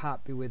not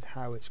happy with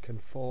how it's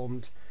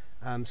conformed,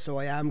 so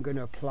I am going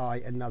to apply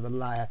another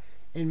layer.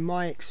 In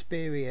my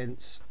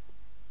experience,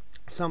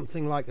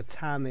 something like a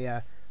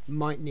Tamiya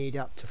might need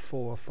up to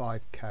 4 or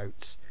 5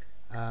 coats.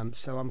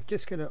 So I'm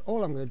just gonna,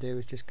 all I'm gonna do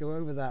is just go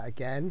over that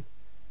again,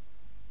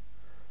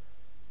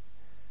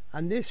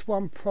 and this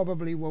one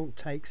probably won't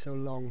take so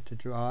long to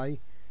dry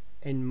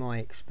in my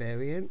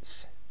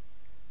experience.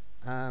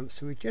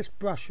 So we just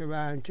brush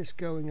around, just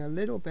going a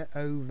little bit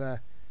over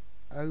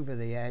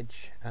the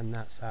edge, and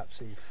that's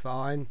absolutely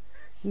fine.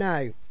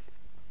 Now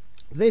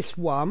this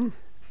one,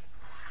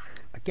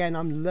 again,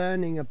 I'm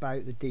learning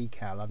about the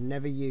decal. I've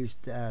never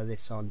used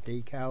this on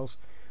decals.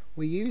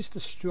 We used the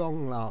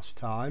strong last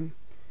time,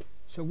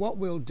 so what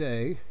we'll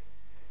do,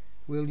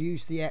 we'll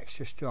use the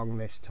extra strong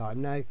this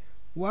time. Now,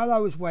 while I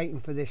was waiting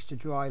for this to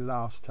dry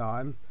last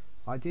time,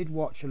 I did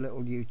watch a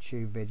little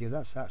YouTube video.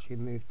 That's actually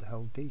moved the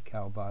whole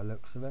decal by the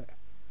looks of it.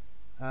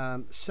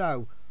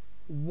 So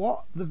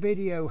what the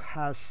video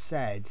has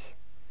said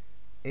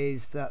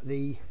is that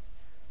the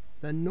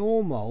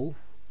normal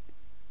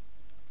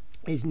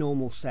is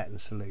normal setting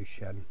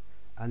solution,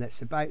 and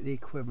it's about the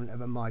equivalent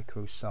of a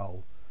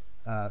microsole.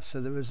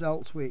 So the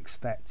results we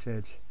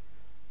expected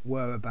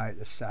were about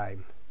the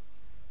same.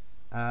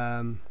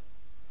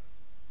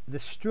 The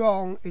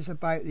strong is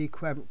about the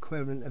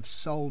equivalent of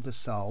sole to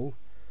sole,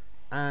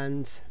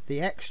 and the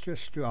extra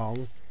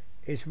strong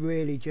is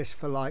really just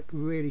for like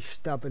really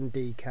stubborn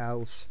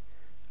decals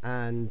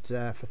and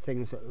for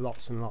things that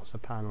lots and lots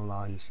of panel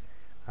lines.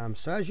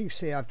 So as you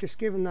see, I've just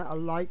given that a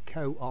light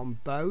coat on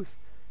both.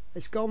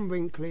 It's gone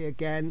wrinkly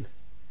again.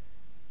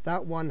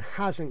 That one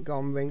hasn't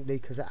gone wrinkly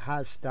because it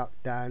has stuck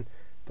down,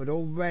 but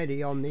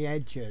already on the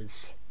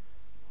edges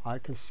I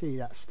can see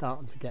that's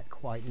starting to get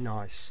quite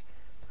nice.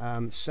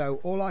 So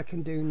all I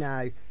can do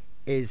now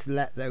is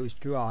let those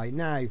dry.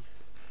 Now,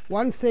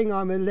 one thing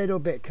I'm a little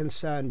bit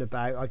concerned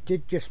about, I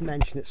did just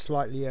mention it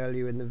slightly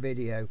earlier in the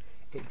video,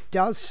 it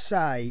does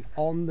say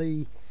on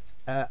the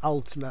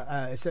Ultimate,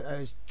 it's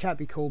a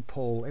chappie called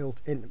Paul,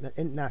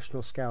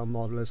 International Scale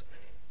Modelers.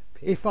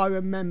 If I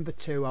remember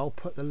to, I'll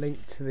put the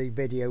link to the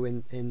video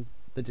in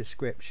the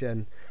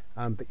description,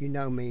 but you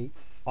know me,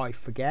 I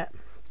forget.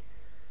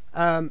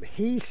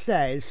 He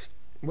says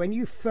when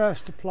you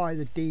first apply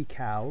the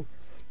decal,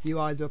 you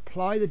either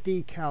apply the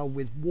decal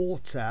with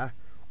water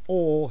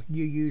or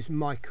you use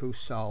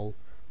microsole,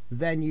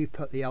 then you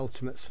put the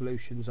Ultimate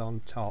Solutions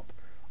on top.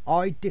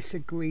 I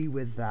disagree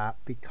with that,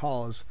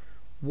 because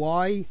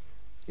why,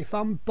 if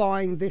I'm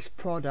buying this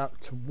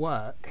product to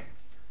work,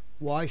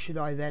 why should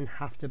I then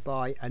have to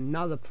buy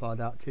another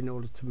product in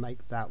order to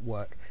make that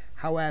work?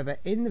 However,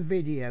 in the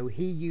video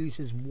he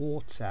uses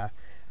water,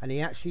 and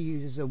he actually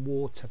uses a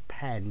water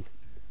pen,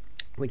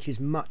 which is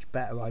much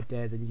better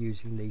idea than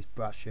using these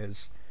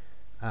brushes.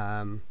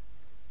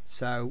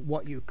 So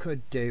what you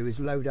could do is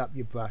load up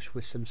your brush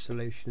with some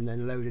solution and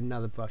then load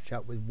another brush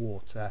up with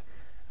water.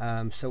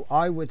 So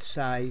I would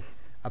say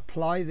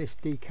apply this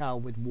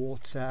decal with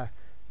water,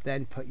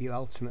 then put your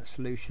Ultimate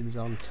Solutions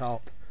on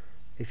top.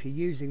 If you're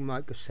using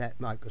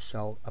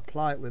microsole,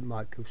 apply it with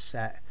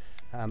microset.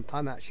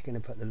 I'm actually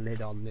going to put the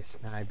lid on this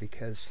now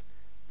because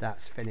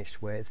that's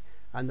finished with.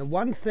 And the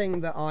one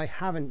thing that I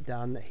haven't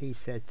done that he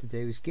said to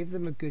do is give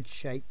them a good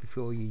shake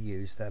before you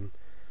use them.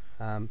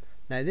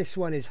 Now this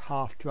one is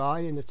half dry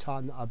in the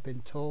time that I've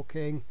been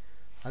talking.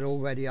 and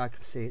already I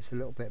can see it's a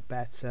little bit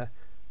better.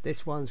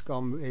 This one's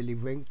gone really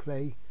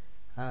wrinkly.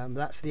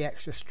 That's the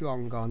extra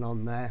strong gone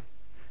on there,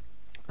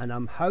 and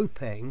I'm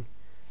hoping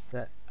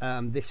that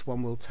this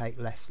one will take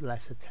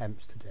less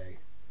attempts to do.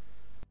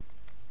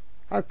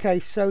 Okay,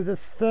 so the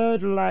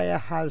third layer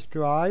has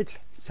dried,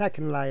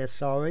 second layer,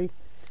 sorry,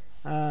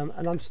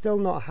 and I'm still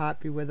not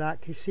happy with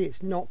that. You see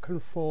it's not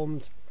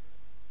conformed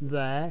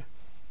there,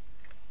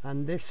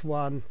 and this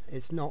one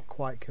it's not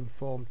quite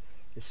conformed.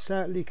 It's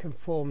certainly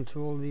conformed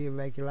to all the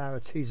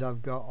irregularities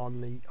I've got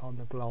on the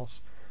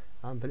gloss,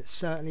 but it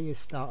certainly is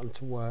starting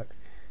to work.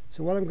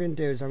 So what I'm going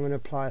to do is I'm going to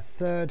apply a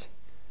third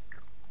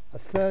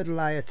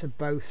layer to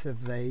both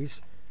of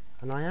these,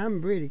 and I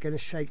am really going to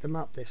shake them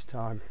up this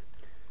time,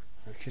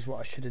 which is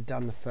what I should have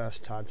done the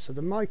first time. So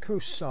the micro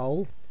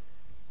sole,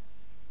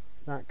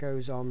 that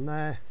goes on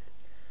there,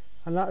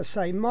 and like I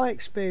say, my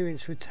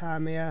experience with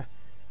Tamiya,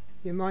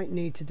 you might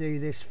need to do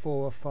this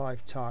 4 or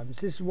 5 times.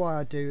 This is why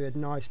I do a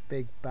nice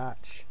big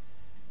batch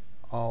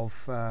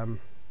of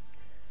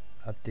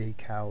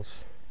decals,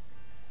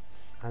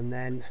 and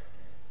then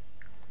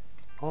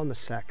on the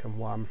second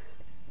one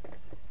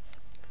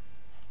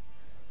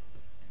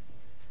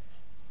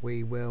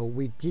we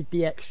did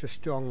the extra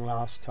strong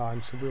last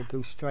time, so we'll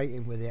go straight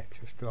in with the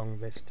extra strong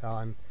this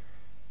time,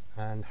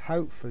 and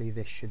hopefully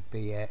this should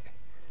be it.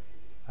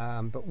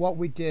 But what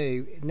we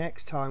do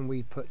next time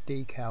we put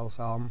decals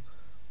on,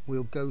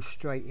 we'll go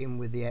straight in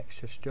with the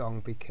extra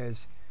strong,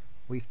 because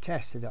we've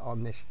tested it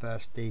on this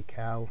first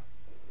decal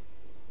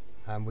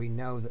and we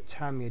know that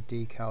Tamiya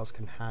decals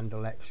can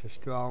handle extra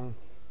strong.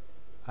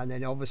 And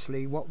then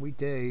obviously what we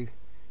do,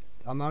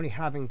 I'm only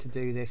having to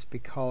do this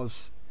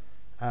because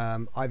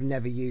I've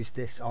never used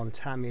this on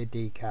Tamiya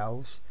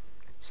decals,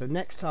 so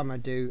next time I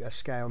do a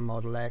scale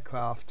model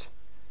aircraft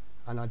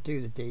and I do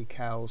the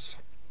decals,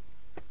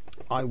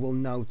 I will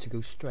know to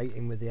go straight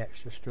in with the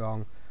extra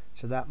strong,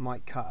 so that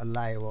might cut a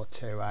layer or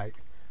 2 out.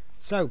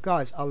 So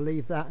guys, I'll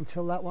leave that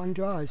until that one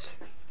dries.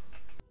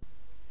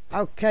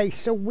 Okay,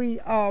 so we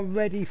are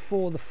ready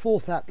for the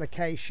fourth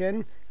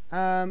application.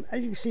 As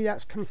you can see,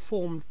 that's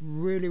conformed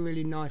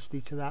really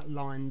nicely to that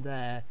line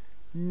there,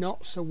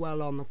 not so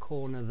well on the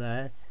corner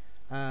there.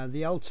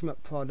 The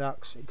ultimate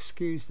products,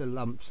 excuse the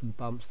lumps and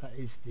bumps, that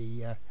is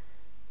the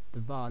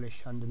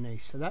varnish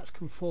underneath, so that's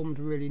conformed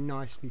really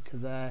nicely to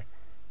there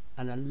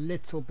and a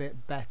little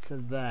bit better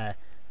there.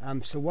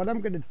 So what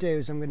I'm going to do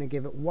is I'm going to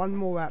give it one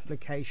more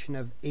application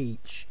of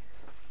each.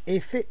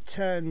 If it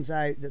turns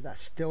out that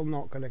that's still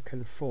not going to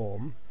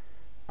conform,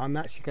 I'm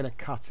actually going to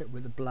cut it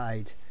with a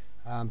blade,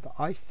 but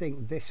I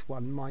think this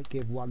one might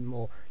give one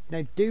more.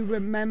 Now do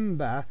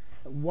remember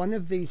that one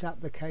of these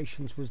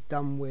applications was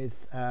done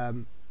with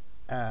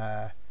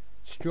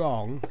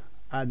strong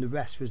and the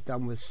rest was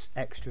done with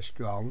extra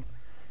strong,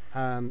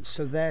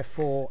 so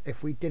therefore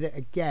if we did it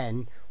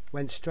again,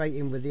 went straight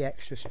in with the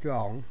extra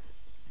strong,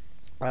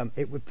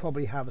 it would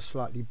probably have a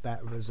slightly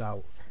better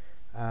result,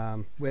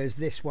 whereas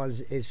this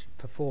one is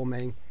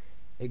performing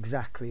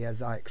exactly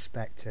as I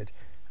expected.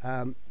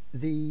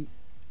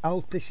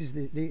 This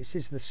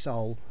is the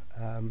sole.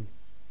 I'm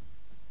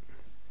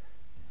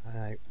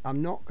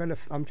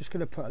just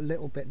gonna put a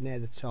little bit near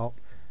the top.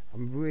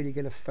 I'm really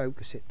going to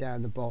focus it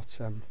down the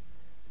bottom,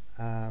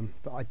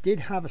 but I did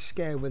have a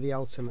scare with the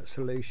Ultimate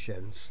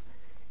Solutions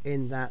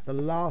in that the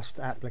last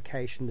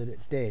application that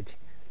it did,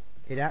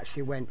 it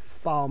actually went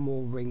far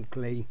more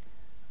wrinkly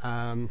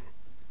than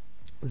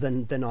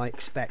I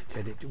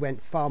expected. It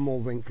went far more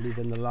wrinkly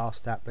than the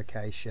last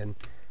application.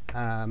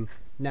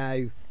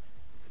 Now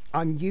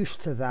I'm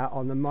used to that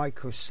on the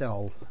micro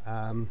sole,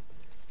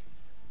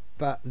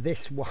 but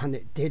this one,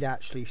 it did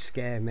actually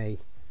scare me.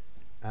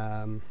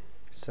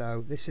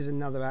 So this is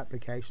another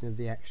application of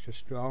the extra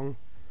strong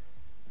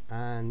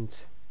and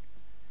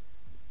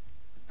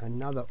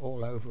another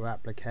all over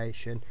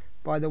application.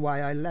 By the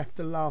way, I left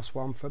the last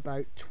one for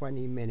about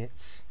 20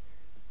 minutes.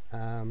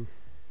 Again,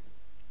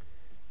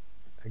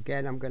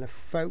 I'm going to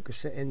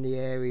focus it in the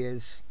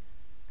areas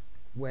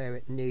where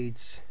it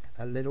needs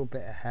a little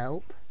bit of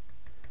help,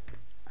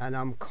 and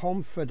I'm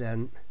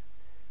confident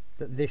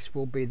that this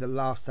will be the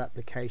last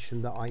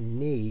application that I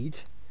need.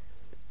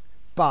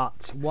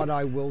 But what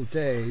I will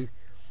do,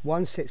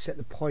 once it's at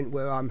the point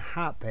where I'm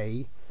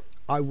happy,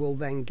 I will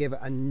then give it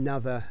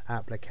another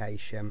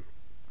application.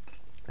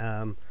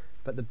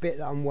 But the bit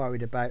that I'm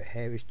worried about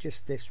here is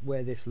just this,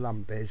 where this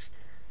lump is.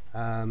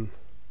 And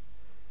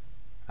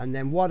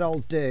then what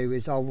I'll do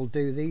is I will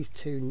do these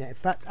two. In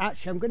fact,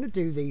 actually I'm going to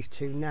do these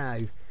two now.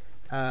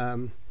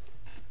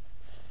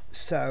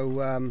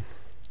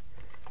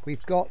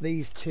 We've got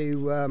these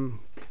two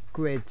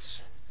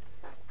grids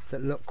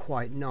that look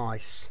quite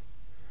nice,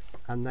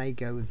 and they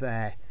go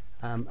there.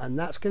 And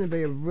that's going to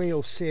be a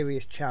real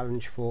serious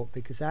challenge for it,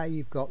 because there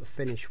you've got the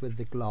finish with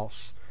the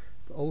gloss,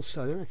 but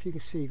also, I don't know if you can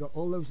see, you've got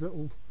all those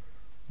little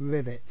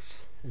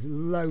rivets. There's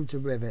loads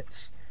of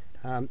rivets.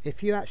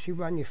 If you actually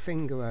run your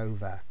finger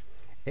over,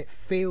 it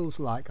feels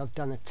like I've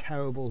done a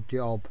terrible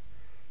job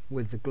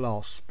with the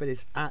gloss, but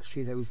it's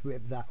actually those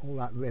all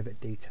that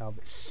rivet detail.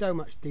 But so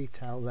much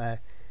detail there,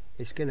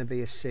 it's going to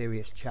be a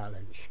serious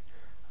challenge.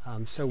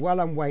 So while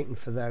I'm waiting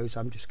for those,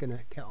 I'm just going to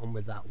get on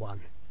with that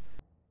one.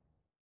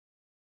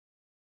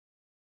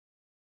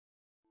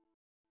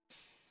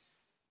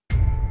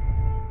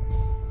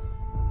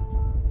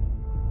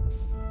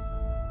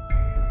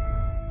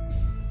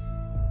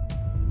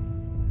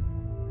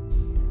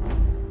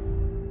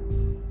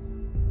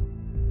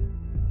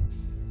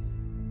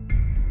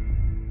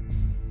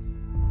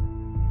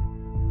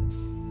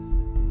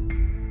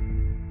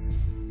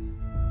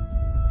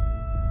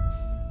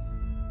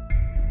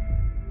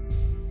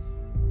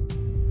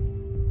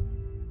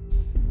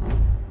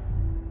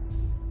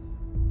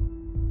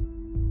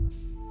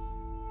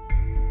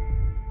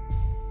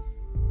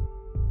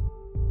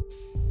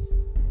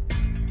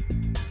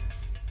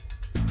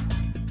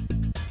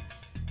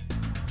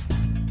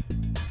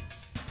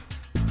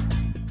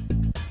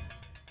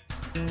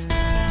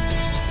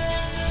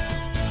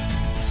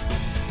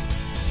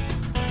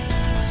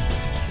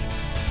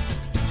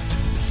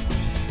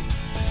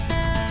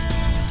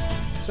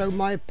 So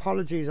my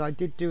apologies, I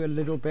did do a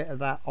little bit of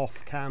that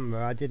off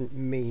camera, I didn't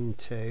mean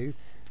to.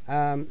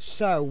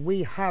 So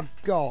we have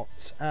got,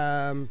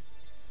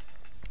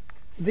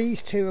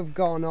 these two have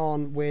gone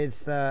on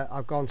with,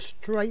 I've gone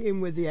straight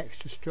in with the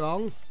extra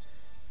strong,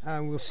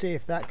 and we'll see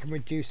if that can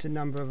reduce the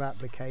number of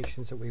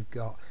applications that we've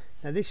got.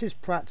 Now this is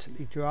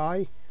practically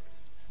dry,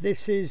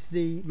 this is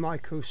the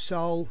micro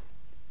sole,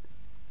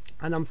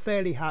 and I'm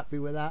fairly happy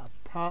with that.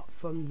 Apart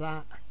from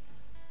that,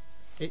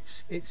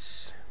 it's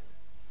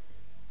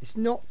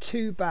not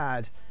too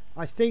bad.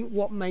 I think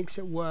what makes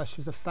it worse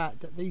is the fact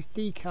that these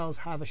decals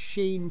have a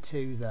sheen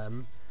to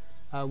them,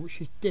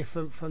 which is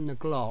different from the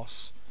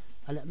gloss,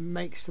 and it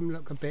makes them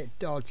look a bit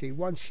dodgy.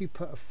 Once you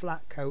put a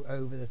flat coat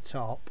over the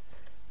top,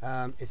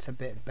 it's a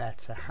bit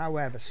better.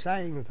 However,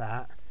 saying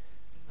that,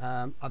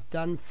 I've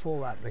done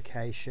 4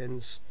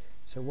 applications,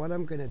 so what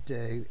I'm going to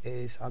do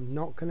is I'm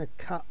not going to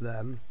cut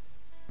them.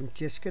 I'm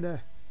just going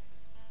to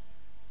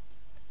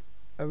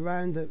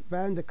around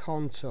the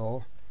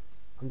contour,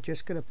 I'm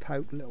just going to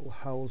poke little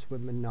holes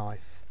with my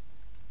knife.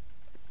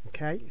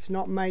 Okay, it's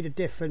not made a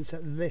difference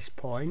at this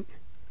point,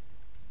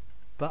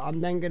 but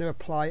I'm then going to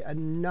apply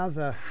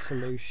another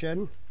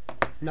solution,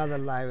 another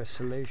layer of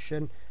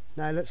solution.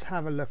 Now let's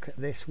have a look at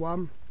this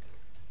one.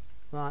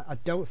 Right, I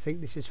don't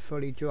think this is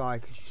fully dry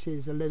because you see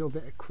there's a little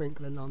bit of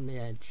crinkling on the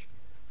edge,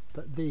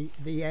 but the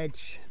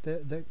edge,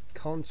 the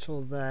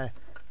contour there,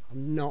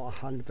 I'm not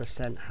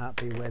 100%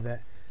 happy with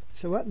it.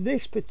 So at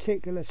this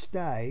particular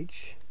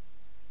stage,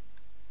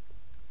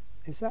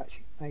 it's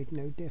actually made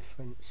no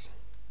difference.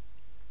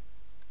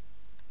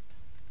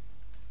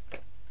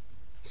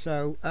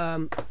 So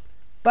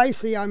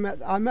basically I'm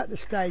at the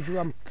stage where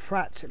I'm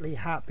practically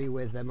happy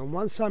with them, and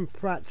once I'm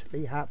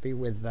practically happy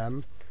with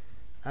them,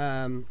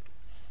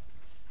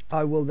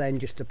 I will then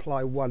just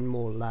apply one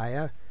more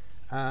layer.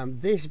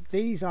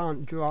 These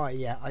aren't dry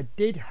yet. I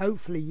did,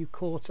 hopefully you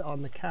caught it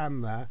on the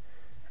camera,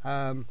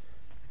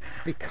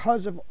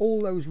 because of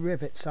all those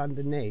rivets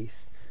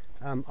underneath,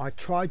 I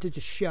tried to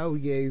just show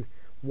you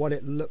what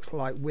it looks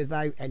like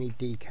without any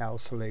decal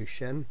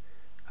solution,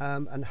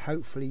 and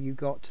hopefully you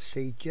got to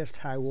see just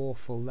how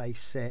awful they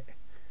sit.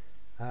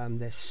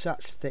 They're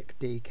such thick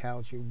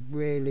decals, you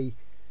really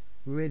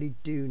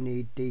do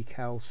need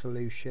decal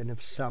solution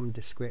of some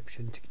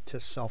description to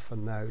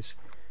soften those,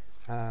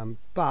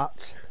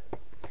 but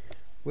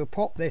we'll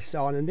pop this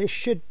on, and this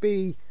should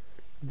be,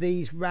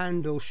 these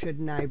roundels should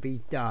now be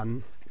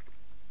done.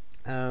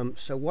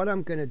 So what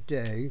I'm going to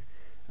do,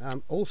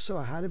 also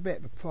I had a bit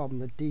of a problem,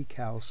 the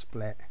decal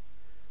split.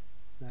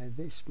 Now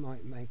this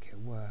might make it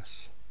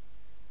worse.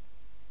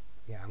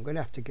 Yeah, I'm going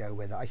to have to go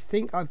with it. I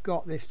think I've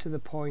got this to the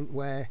point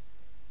where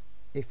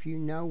if you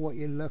know what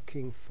you're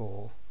looking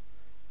for,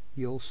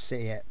 you'll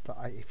see it, but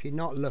if you're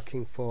not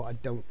looking for it, I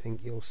don't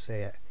think you'll see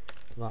it.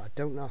 Right, I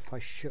don't know if I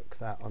shook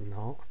that or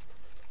not.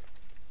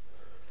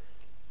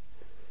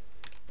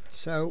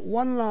 So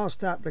one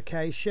last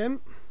application.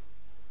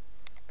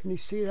 Can you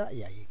see that?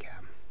 Yeah, you can.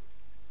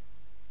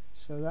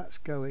 So that's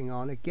going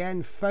on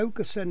again,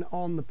 focusing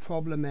on the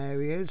problem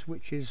areas,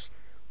 which is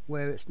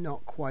where it's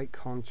not quite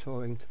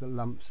contouring to the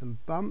lumps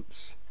and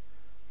bumps,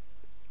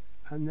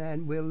 and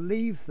then we'll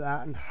leave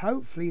that, and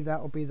hopefully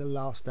that will be the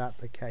last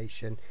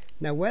application.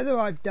 Now whether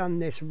I've done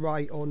this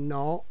right or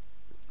not,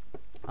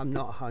 I'm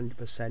not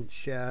 100%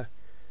 sure,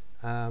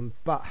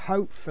 but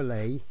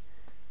hopefully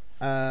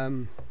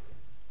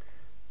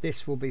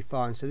this will be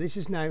fine. So this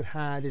has now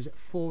had, is it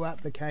 4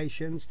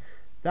 applications?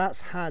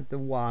 That's had the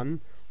one.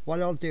 What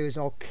I'll do is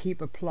I'll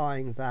keep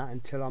applying that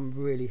until I'm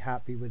really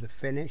happy with the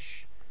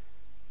finish.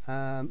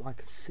 I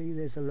can see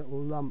there's a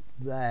little lump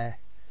there,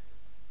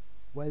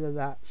 whether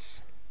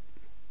that's,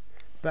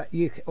 but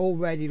you can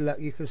already look,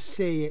 you can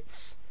see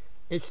it's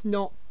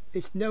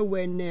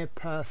nowhere near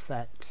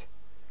perfect,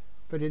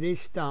 but it is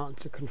starting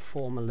to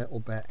conform a little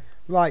bit.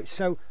 Right,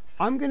 so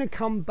I'm going to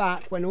come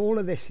back when all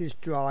of this is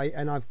dry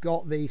and I've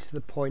got these to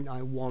the point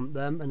I want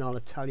them, and I'll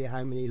tell you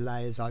how many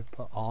layers I've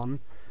put on,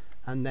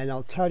 and then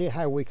I'll tell you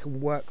how we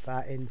can work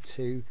that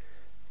into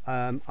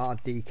our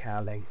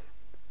decaling.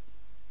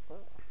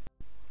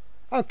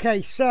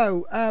 Okay,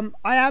 so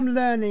I am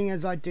learning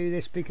as I do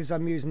this because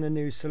I'm using a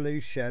new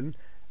solution.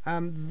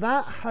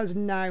 That has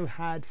now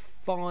had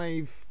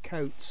 5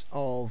 coats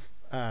of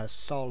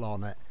sol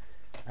on it,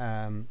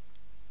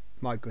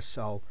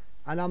 microsol,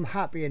 and I'm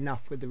happy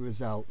enough with the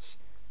results.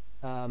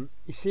 You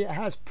see, it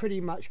has pretty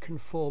much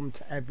conformed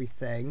to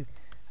everything.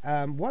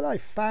 What I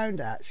found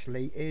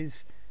actually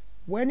is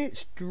when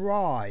it's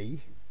dry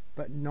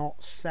but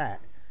not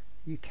set,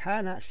 you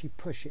can actually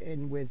push it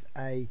in with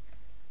a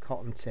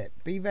cotton tip.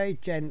 Be very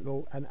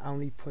gentle and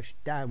only push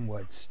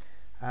downwards.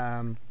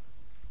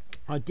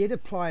 I did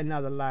apply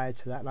another layer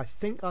to that, and I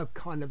think I've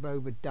kind of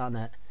overdone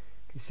it.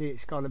 You can see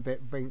it's got a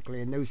bit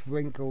wrinkly and those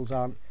wrinkles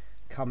aren't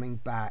coming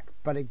back,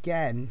 but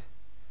again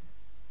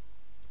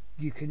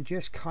you can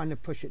just kind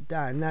of push it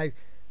down. Now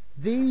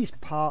these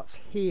parts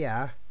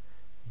here,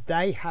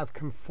 they have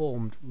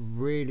conformed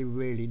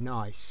really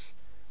nice.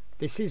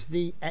 This is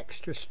the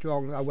extra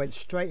strong. I went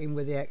straight in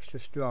with the extra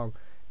strong.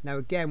 Now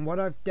again, what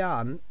I've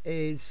done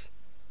is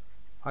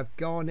I've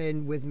gone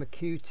in with my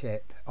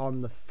Q-tip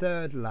on the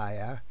 3rd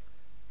layer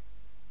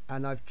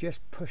and I've just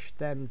pushed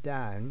them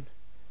down.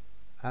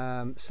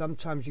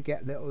 Sometimes you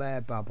get little air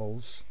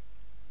bubbles,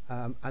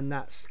 and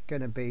that's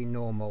going to be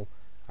normal.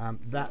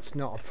 That's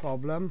not a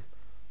problem.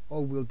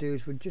 All we'll do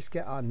is we'll just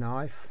get our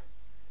knife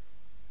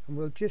and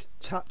we'll just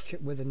touch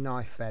it with a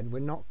knife end. We're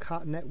not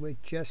cutting it, we're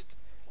just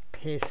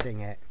piercing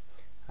it.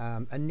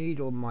 A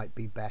needle might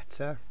be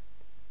better,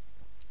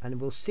 and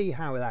we'll see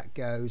how that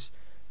goes,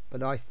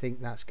 but I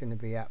think that's going to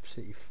be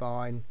absolutely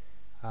fine.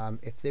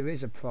 If there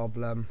is a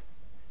problem,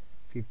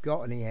 if you've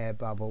got any air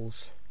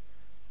bubbles,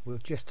 we'll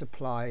just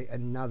apply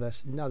another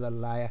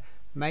layer.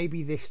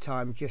 Maybe this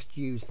time just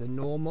use the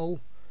normal,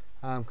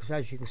 because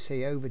as you can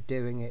see,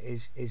 overdoing it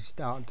is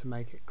starting to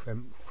make it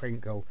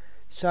crinkle.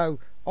 So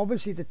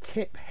obviously the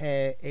tip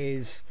here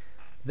is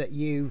that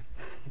you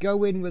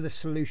go in with a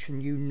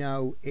solution you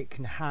know it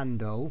can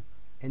handle,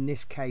 in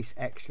this case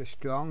extra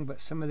strong,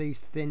 but some of these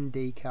thin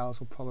decals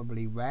will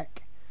probably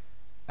wreck,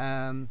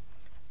 and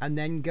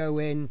then go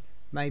in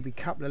maybe a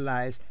couple of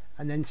layers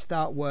and then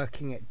start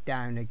working it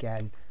down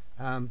again.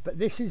 But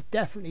this is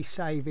definitely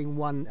saving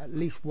at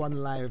least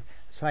one layer of,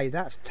 say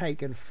that's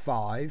taken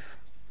 5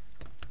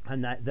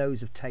 and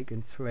those have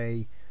taken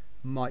 3,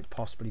 might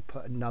possibly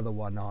put another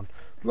one on.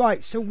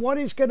 Right, so what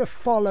is going to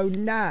follow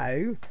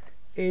now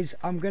is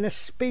I'm going to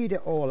speed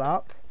it all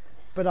up,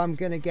 but I'm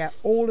going to get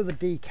all of the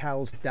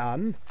decals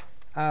done.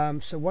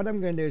 So what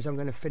I'm going to do is I'm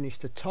going to finish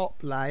the top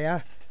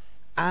layer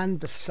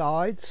and the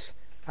sides,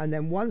 and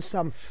then once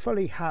I'm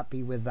fully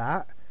happy with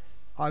that,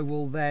 I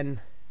will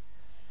then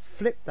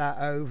flip that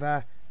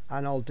over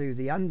and I'll do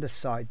the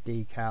underside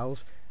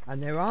decals.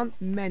 And there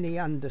aren't many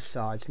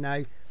undersides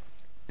now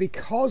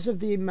because of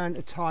the amount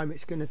of time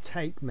it's going to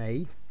take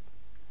me.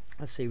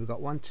 Let's see, we've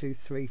got 1 2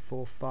 3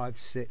 4 5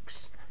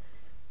 6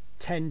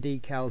 10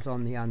 decals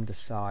on the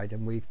underside,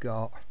 and we've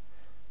got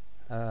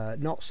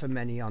not so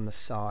many on the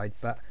side.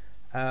 But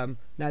now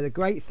the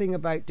great thing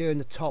about doing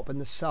the top and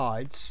the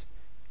sides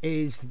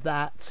is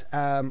that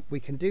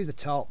we can do the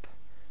top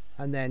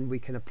and then we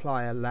can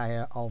apply a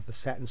layer of the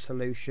setting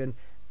solution,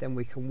 then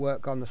we can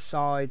work on the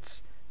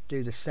sides,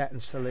 do the setting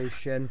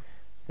solution,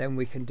 then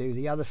we can do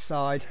the other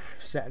side,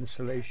 setting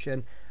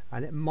solution,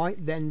 and it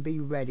might then be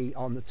ready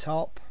on the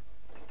top.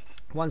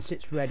 Once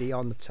it's ready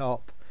on the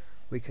top,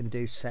 we can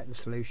do setting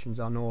solutions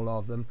on all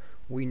of them.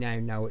 We now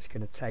know it's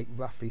going to take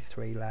roughly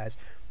 3 layers,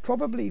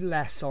 probably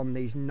less on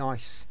these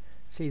nice,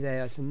 see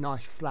there's a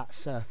nice flat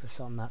surface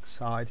on that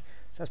side,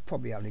 so that's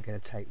probably only going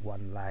to take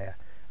 1 layer,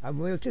 and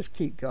we'll just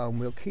keep going,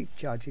 we'll keep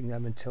judging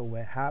them until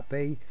we're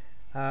happy.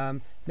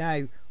 Now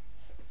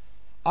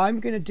I'm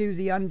going to do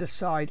the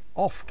underside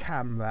off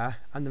camera,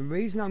 and the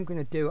reason I'm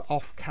going to do it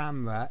off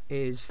camera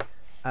is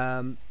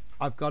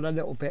I've got a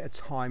little bit of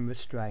time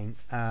restraint.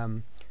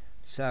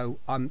 So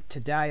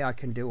today I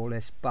can do all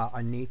this, but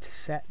I need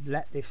to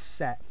let this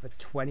set for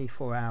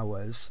 24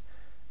 hours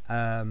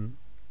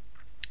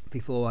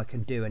before I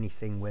can do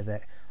anything with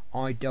it.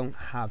 I don't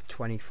have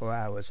 24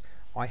 hours.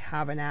 I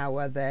have an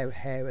hour there,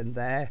 here and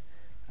there.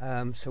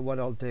 So what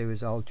I'll do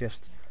is I'll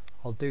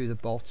do the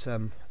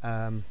bottom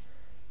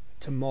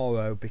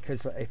tomorrow,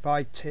 because if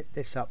I tip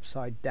this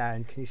upside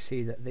down, can you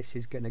see that this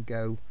is going to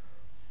go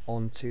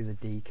onto the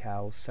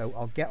decals? So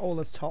I'll get all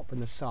the top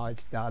and the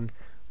sides done.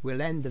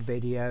 We'll end the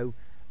video,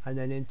 and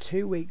then in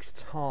 2 weeks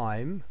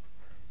time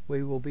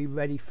we will be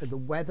ready for the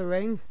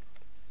weathering.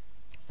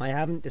 I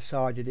haven't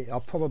decided it. I'll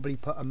probably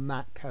put a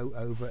matte coat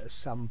over it at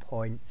some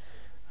point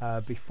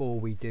before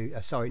we do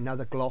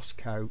another gloss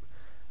coat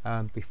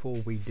before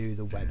we do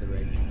the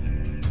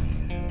weathering.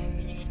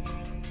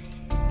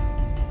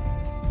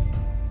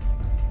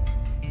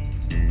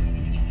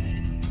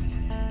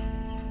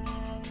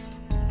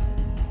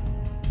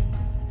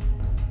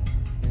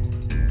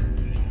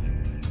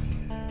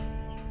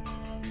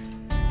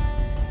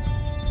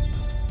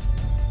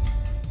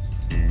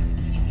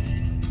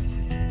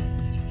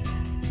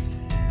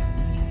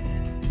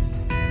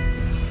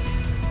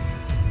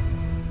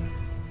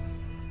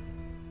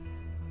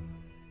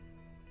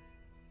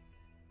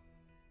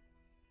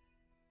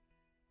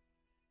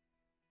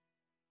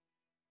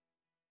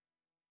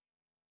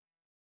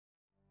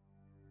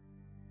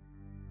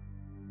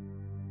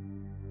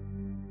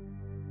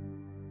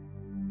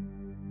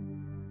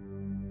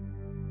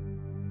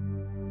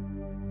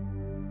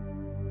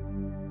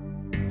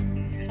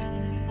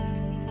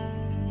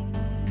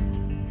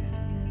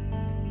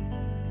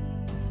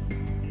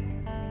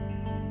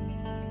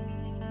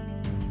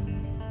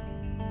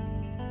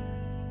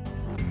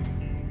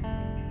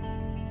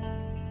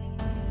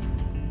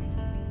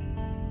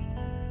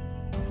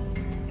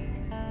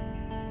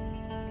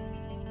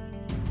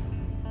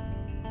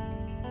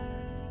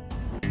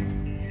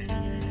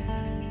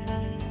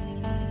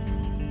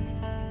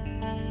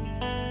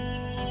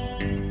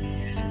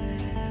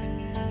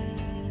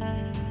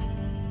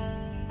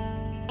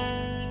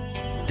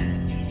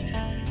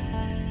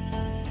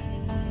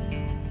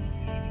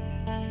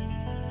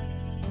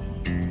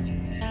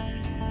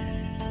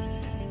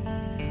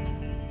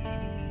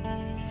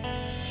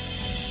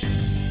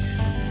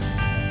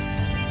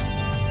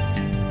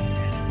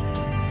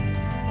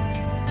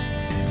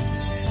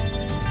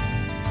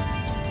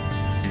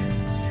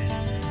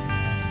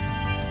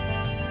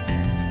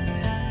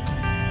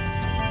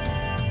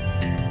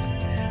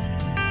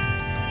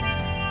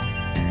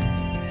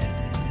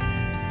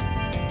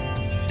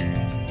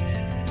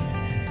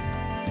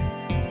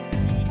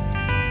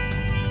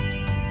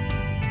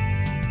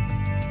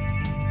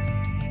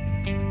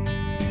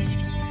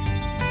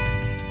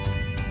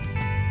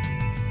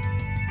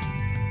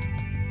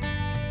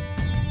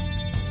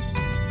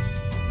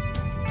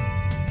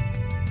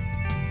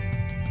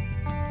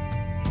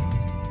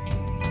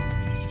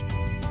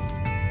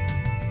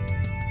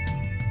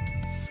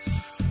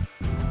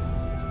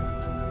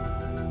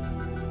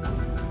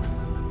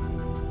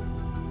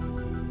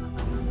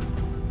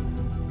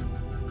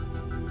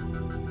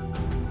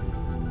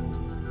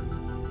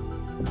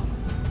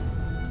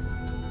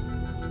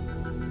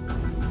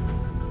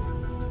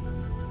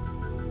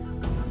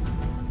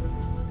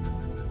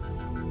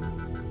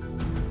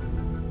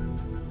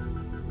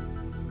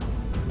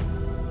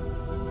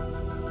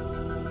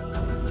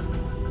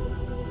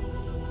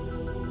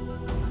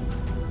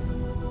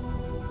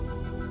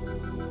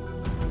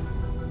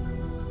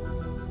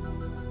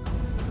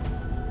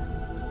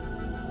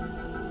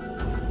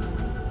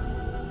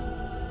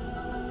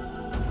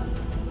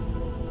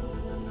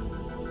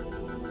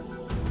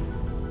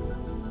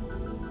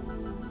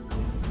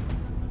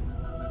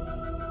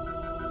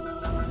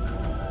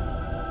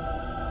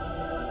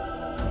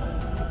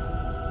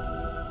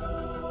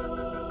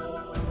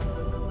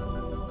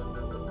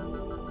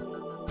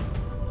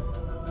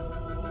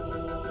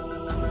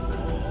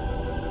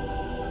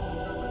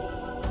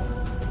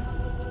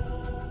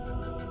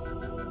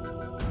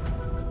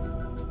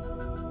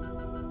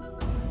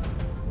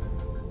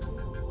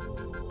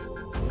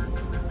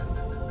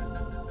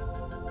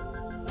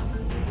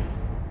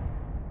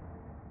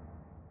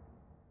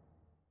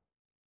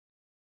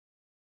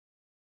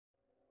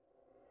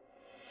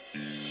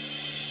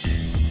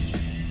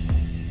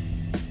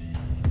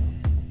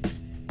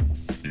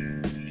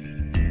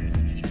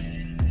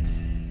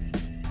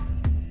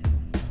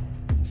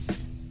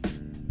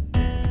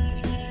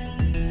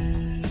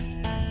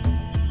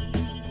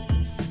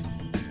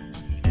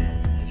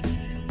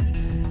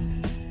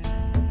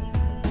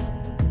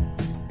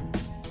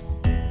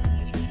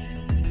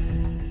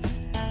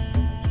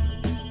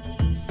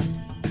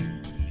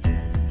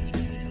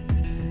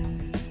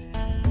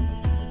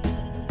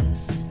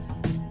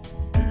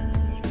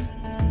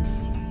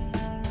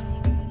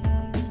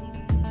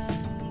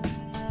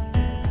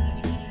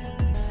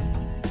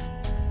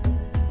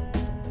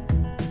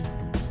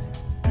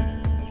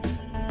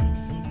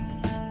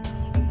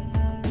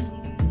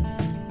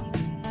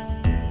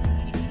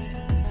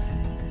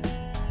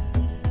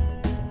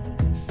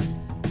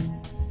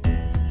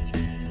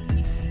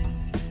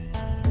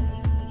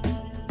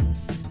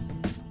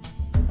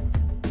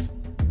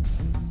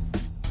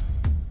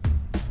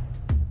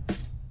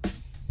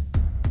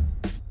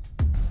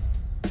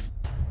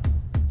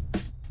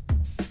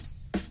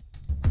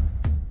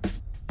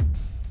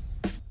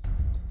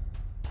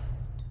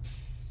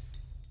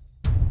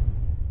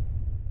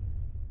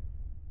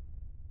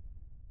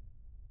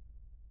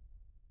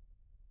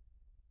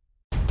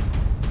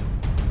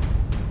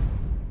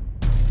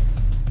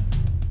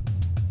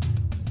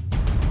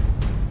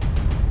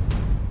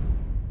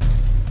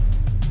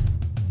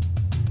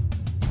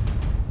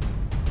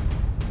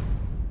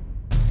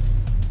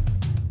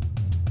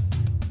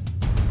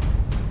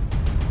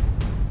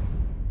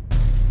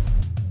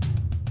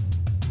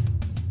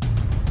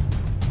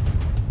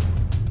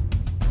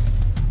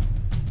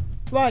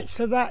 Right,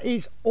 so that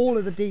is all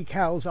of the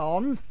decals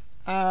on.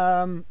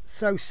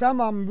 So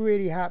some I'm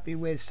really happy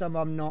with, some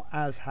I'm not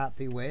as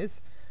happy with.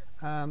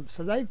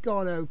 So they've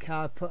gone okay.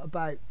 I put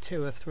about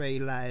 2 or 3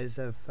 layers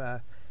of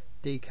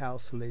decal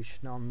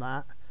solution on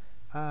that.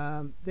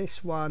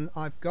 This one,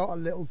 I've got a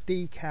little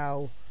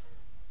decal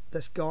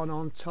that's gone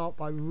on top.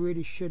 I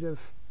really should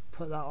have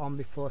put that on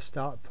before I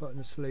started putting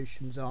the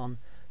solutions on,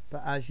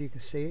 but as you can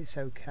see, it's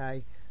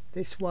okay.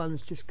 This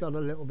one's just got a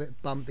little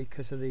bit bumpy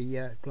because of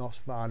the gloss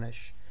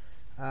varnish.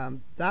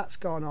 That's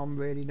gone on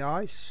really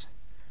nice.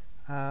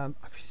 I've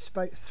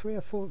about 3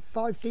 or 4,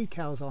 5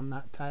 decals on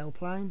that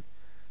tailplane.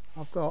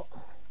 I've got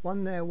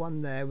one there,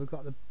 we've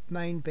got the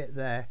main bit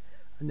there,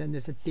 and then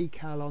there's a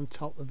decal on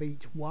top of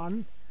each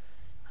one.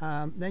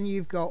 Then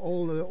you've got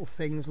all the little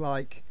things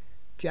like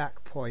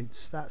jack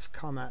points. That's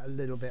come out a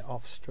little bit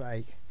off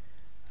straight.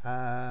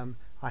 I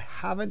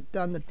haven't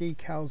done the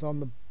decals on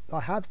the,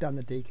 I have done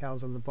the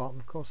decals on the bottom,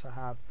 of course I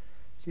have.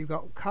 So you've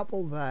got a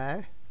couple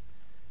there.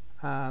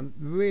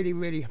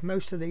 Really,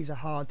 most of these are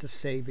hard to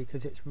see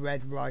because it's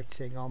red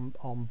writing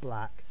on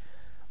black.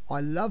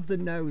 I love the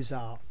nose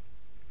art,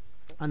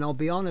 and I'll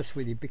be honest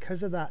with you,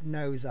 because of that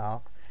nose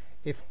art,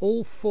 if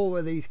all 4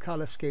 of these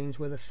colour schemes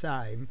were the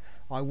same,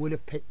 I would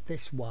have picked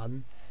this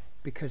one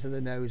because of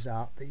the nose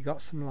art. But you've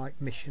got some like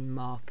mission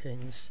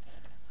markings,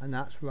 and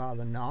that's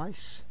rather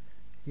nice.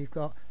 You've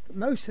got, but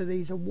most of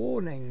these are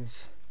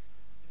warnings,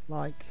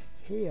 like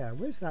here.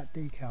 Where's that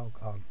decal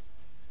gone?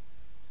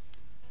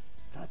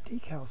 That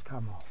decal's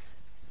come off.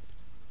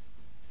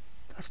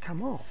 That's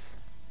come off.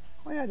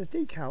 I had a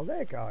decal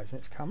there, guys, and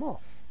it's come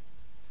off.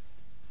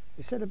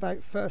 It said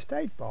about first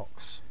aid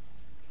box.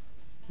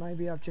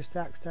 Maybe I've just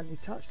accidentally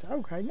touched it.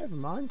 Okay, never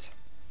mind.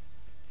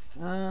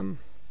 Well,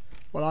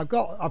 I've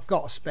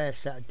got a spare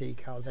set of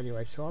decals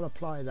anyway, so I'll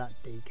apply that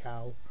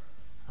decal.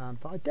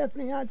 But I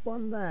definitely had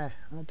one there.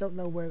 I don't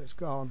know where it's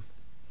gone.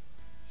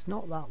 It's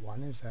not that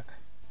one, is it?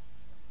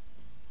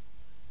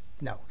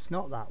 No, it's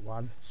not that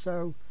one.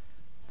 So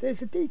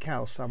there's a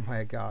decal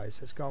somewhere, guys,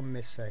 that's gone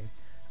missing.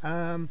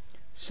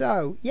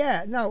 So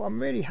yeah, no,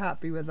 I'm really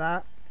happy with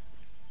that.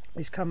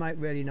 It's come out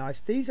really nice.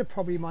 These are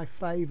probably my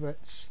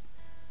favourites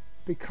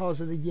because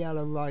of the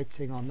yellow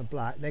writing on the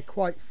black. They're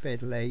quite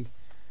fiddly.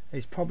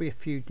 There's probably a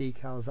few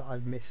decals that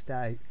I've missed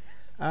out.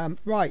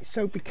 Right,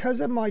 so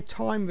because of my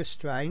time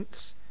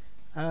restraints,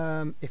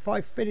 if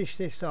I finish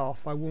this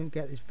off, I won't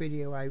get this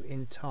video out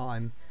in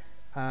time.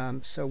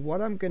 So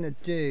what I'm going to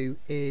do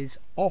is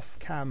off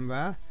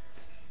camera,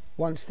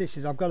 once this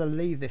is, I've got to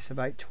leave this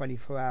about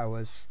 24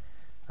 hours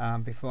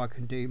before I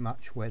can do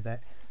much with it.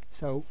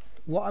 So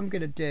what I'm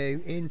going to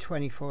do in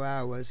 24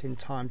 hours, in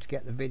time to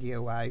get the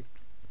video out,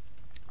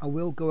 I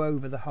will go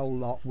over the whole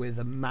lot with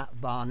a matte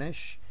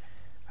varnish.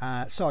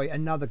 Sorry,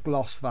 another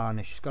gloss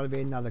varnish. It's got to be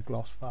another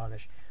gloss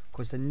varnish,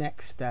 because the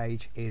next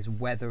stage is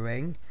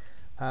weathering,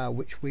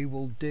 which we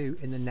will do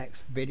in the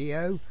next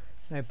video.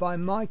 Now, by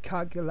my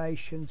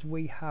calculations,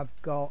 we have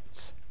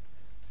got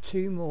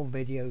 2 more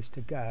videos to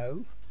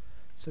go.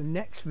 So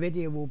next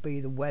video will be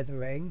the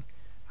weathering,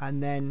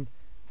 and then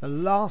the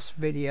last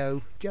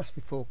video just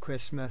before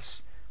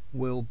Christmas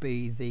will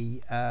be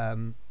the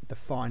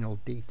final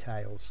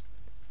details.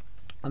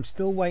 I'm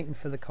still waiting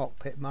for the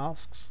cockpit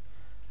masks.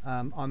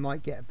 I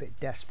might get a bit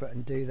desperate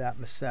and do that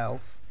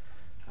myself.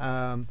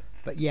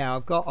 But yeah,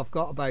 I've got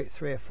about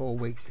 3 or 4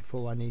 weeks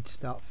before I need to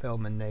start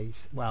filming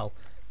these. Well,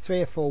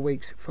 3 or 4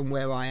 weeks from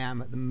where I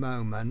am at the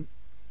moment.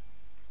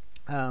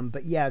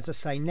 But yeah, as I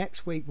say,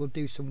 next week we'll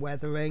do some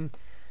weathering.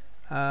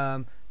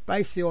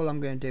 Basically all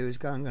I'm going to do is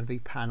I'm going to be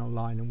panel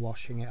line and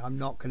washing it. I'm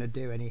not going to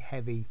do any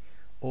heavy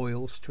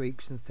oil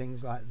streaks and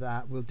things like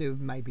that. We'll do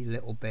maybe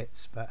little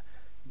bits, but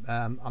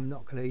I'm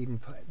not going to even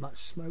put much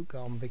smoke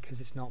on because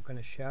it's not going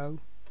to show.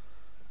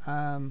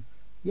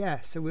 Yeah,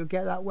 so we'll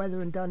get that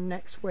weathering done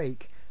next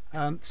week.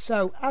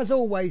 So as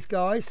always,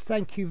 guys,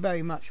 thank you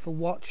very much for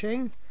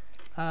watching.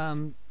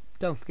 Don't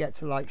forget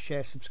to like,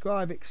 share,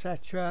 subscribe,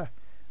 etc.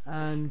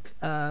 And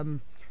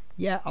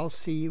yeah, I'll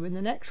see you in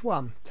the next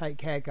one. Take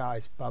care,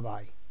 guys. Bye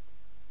bye.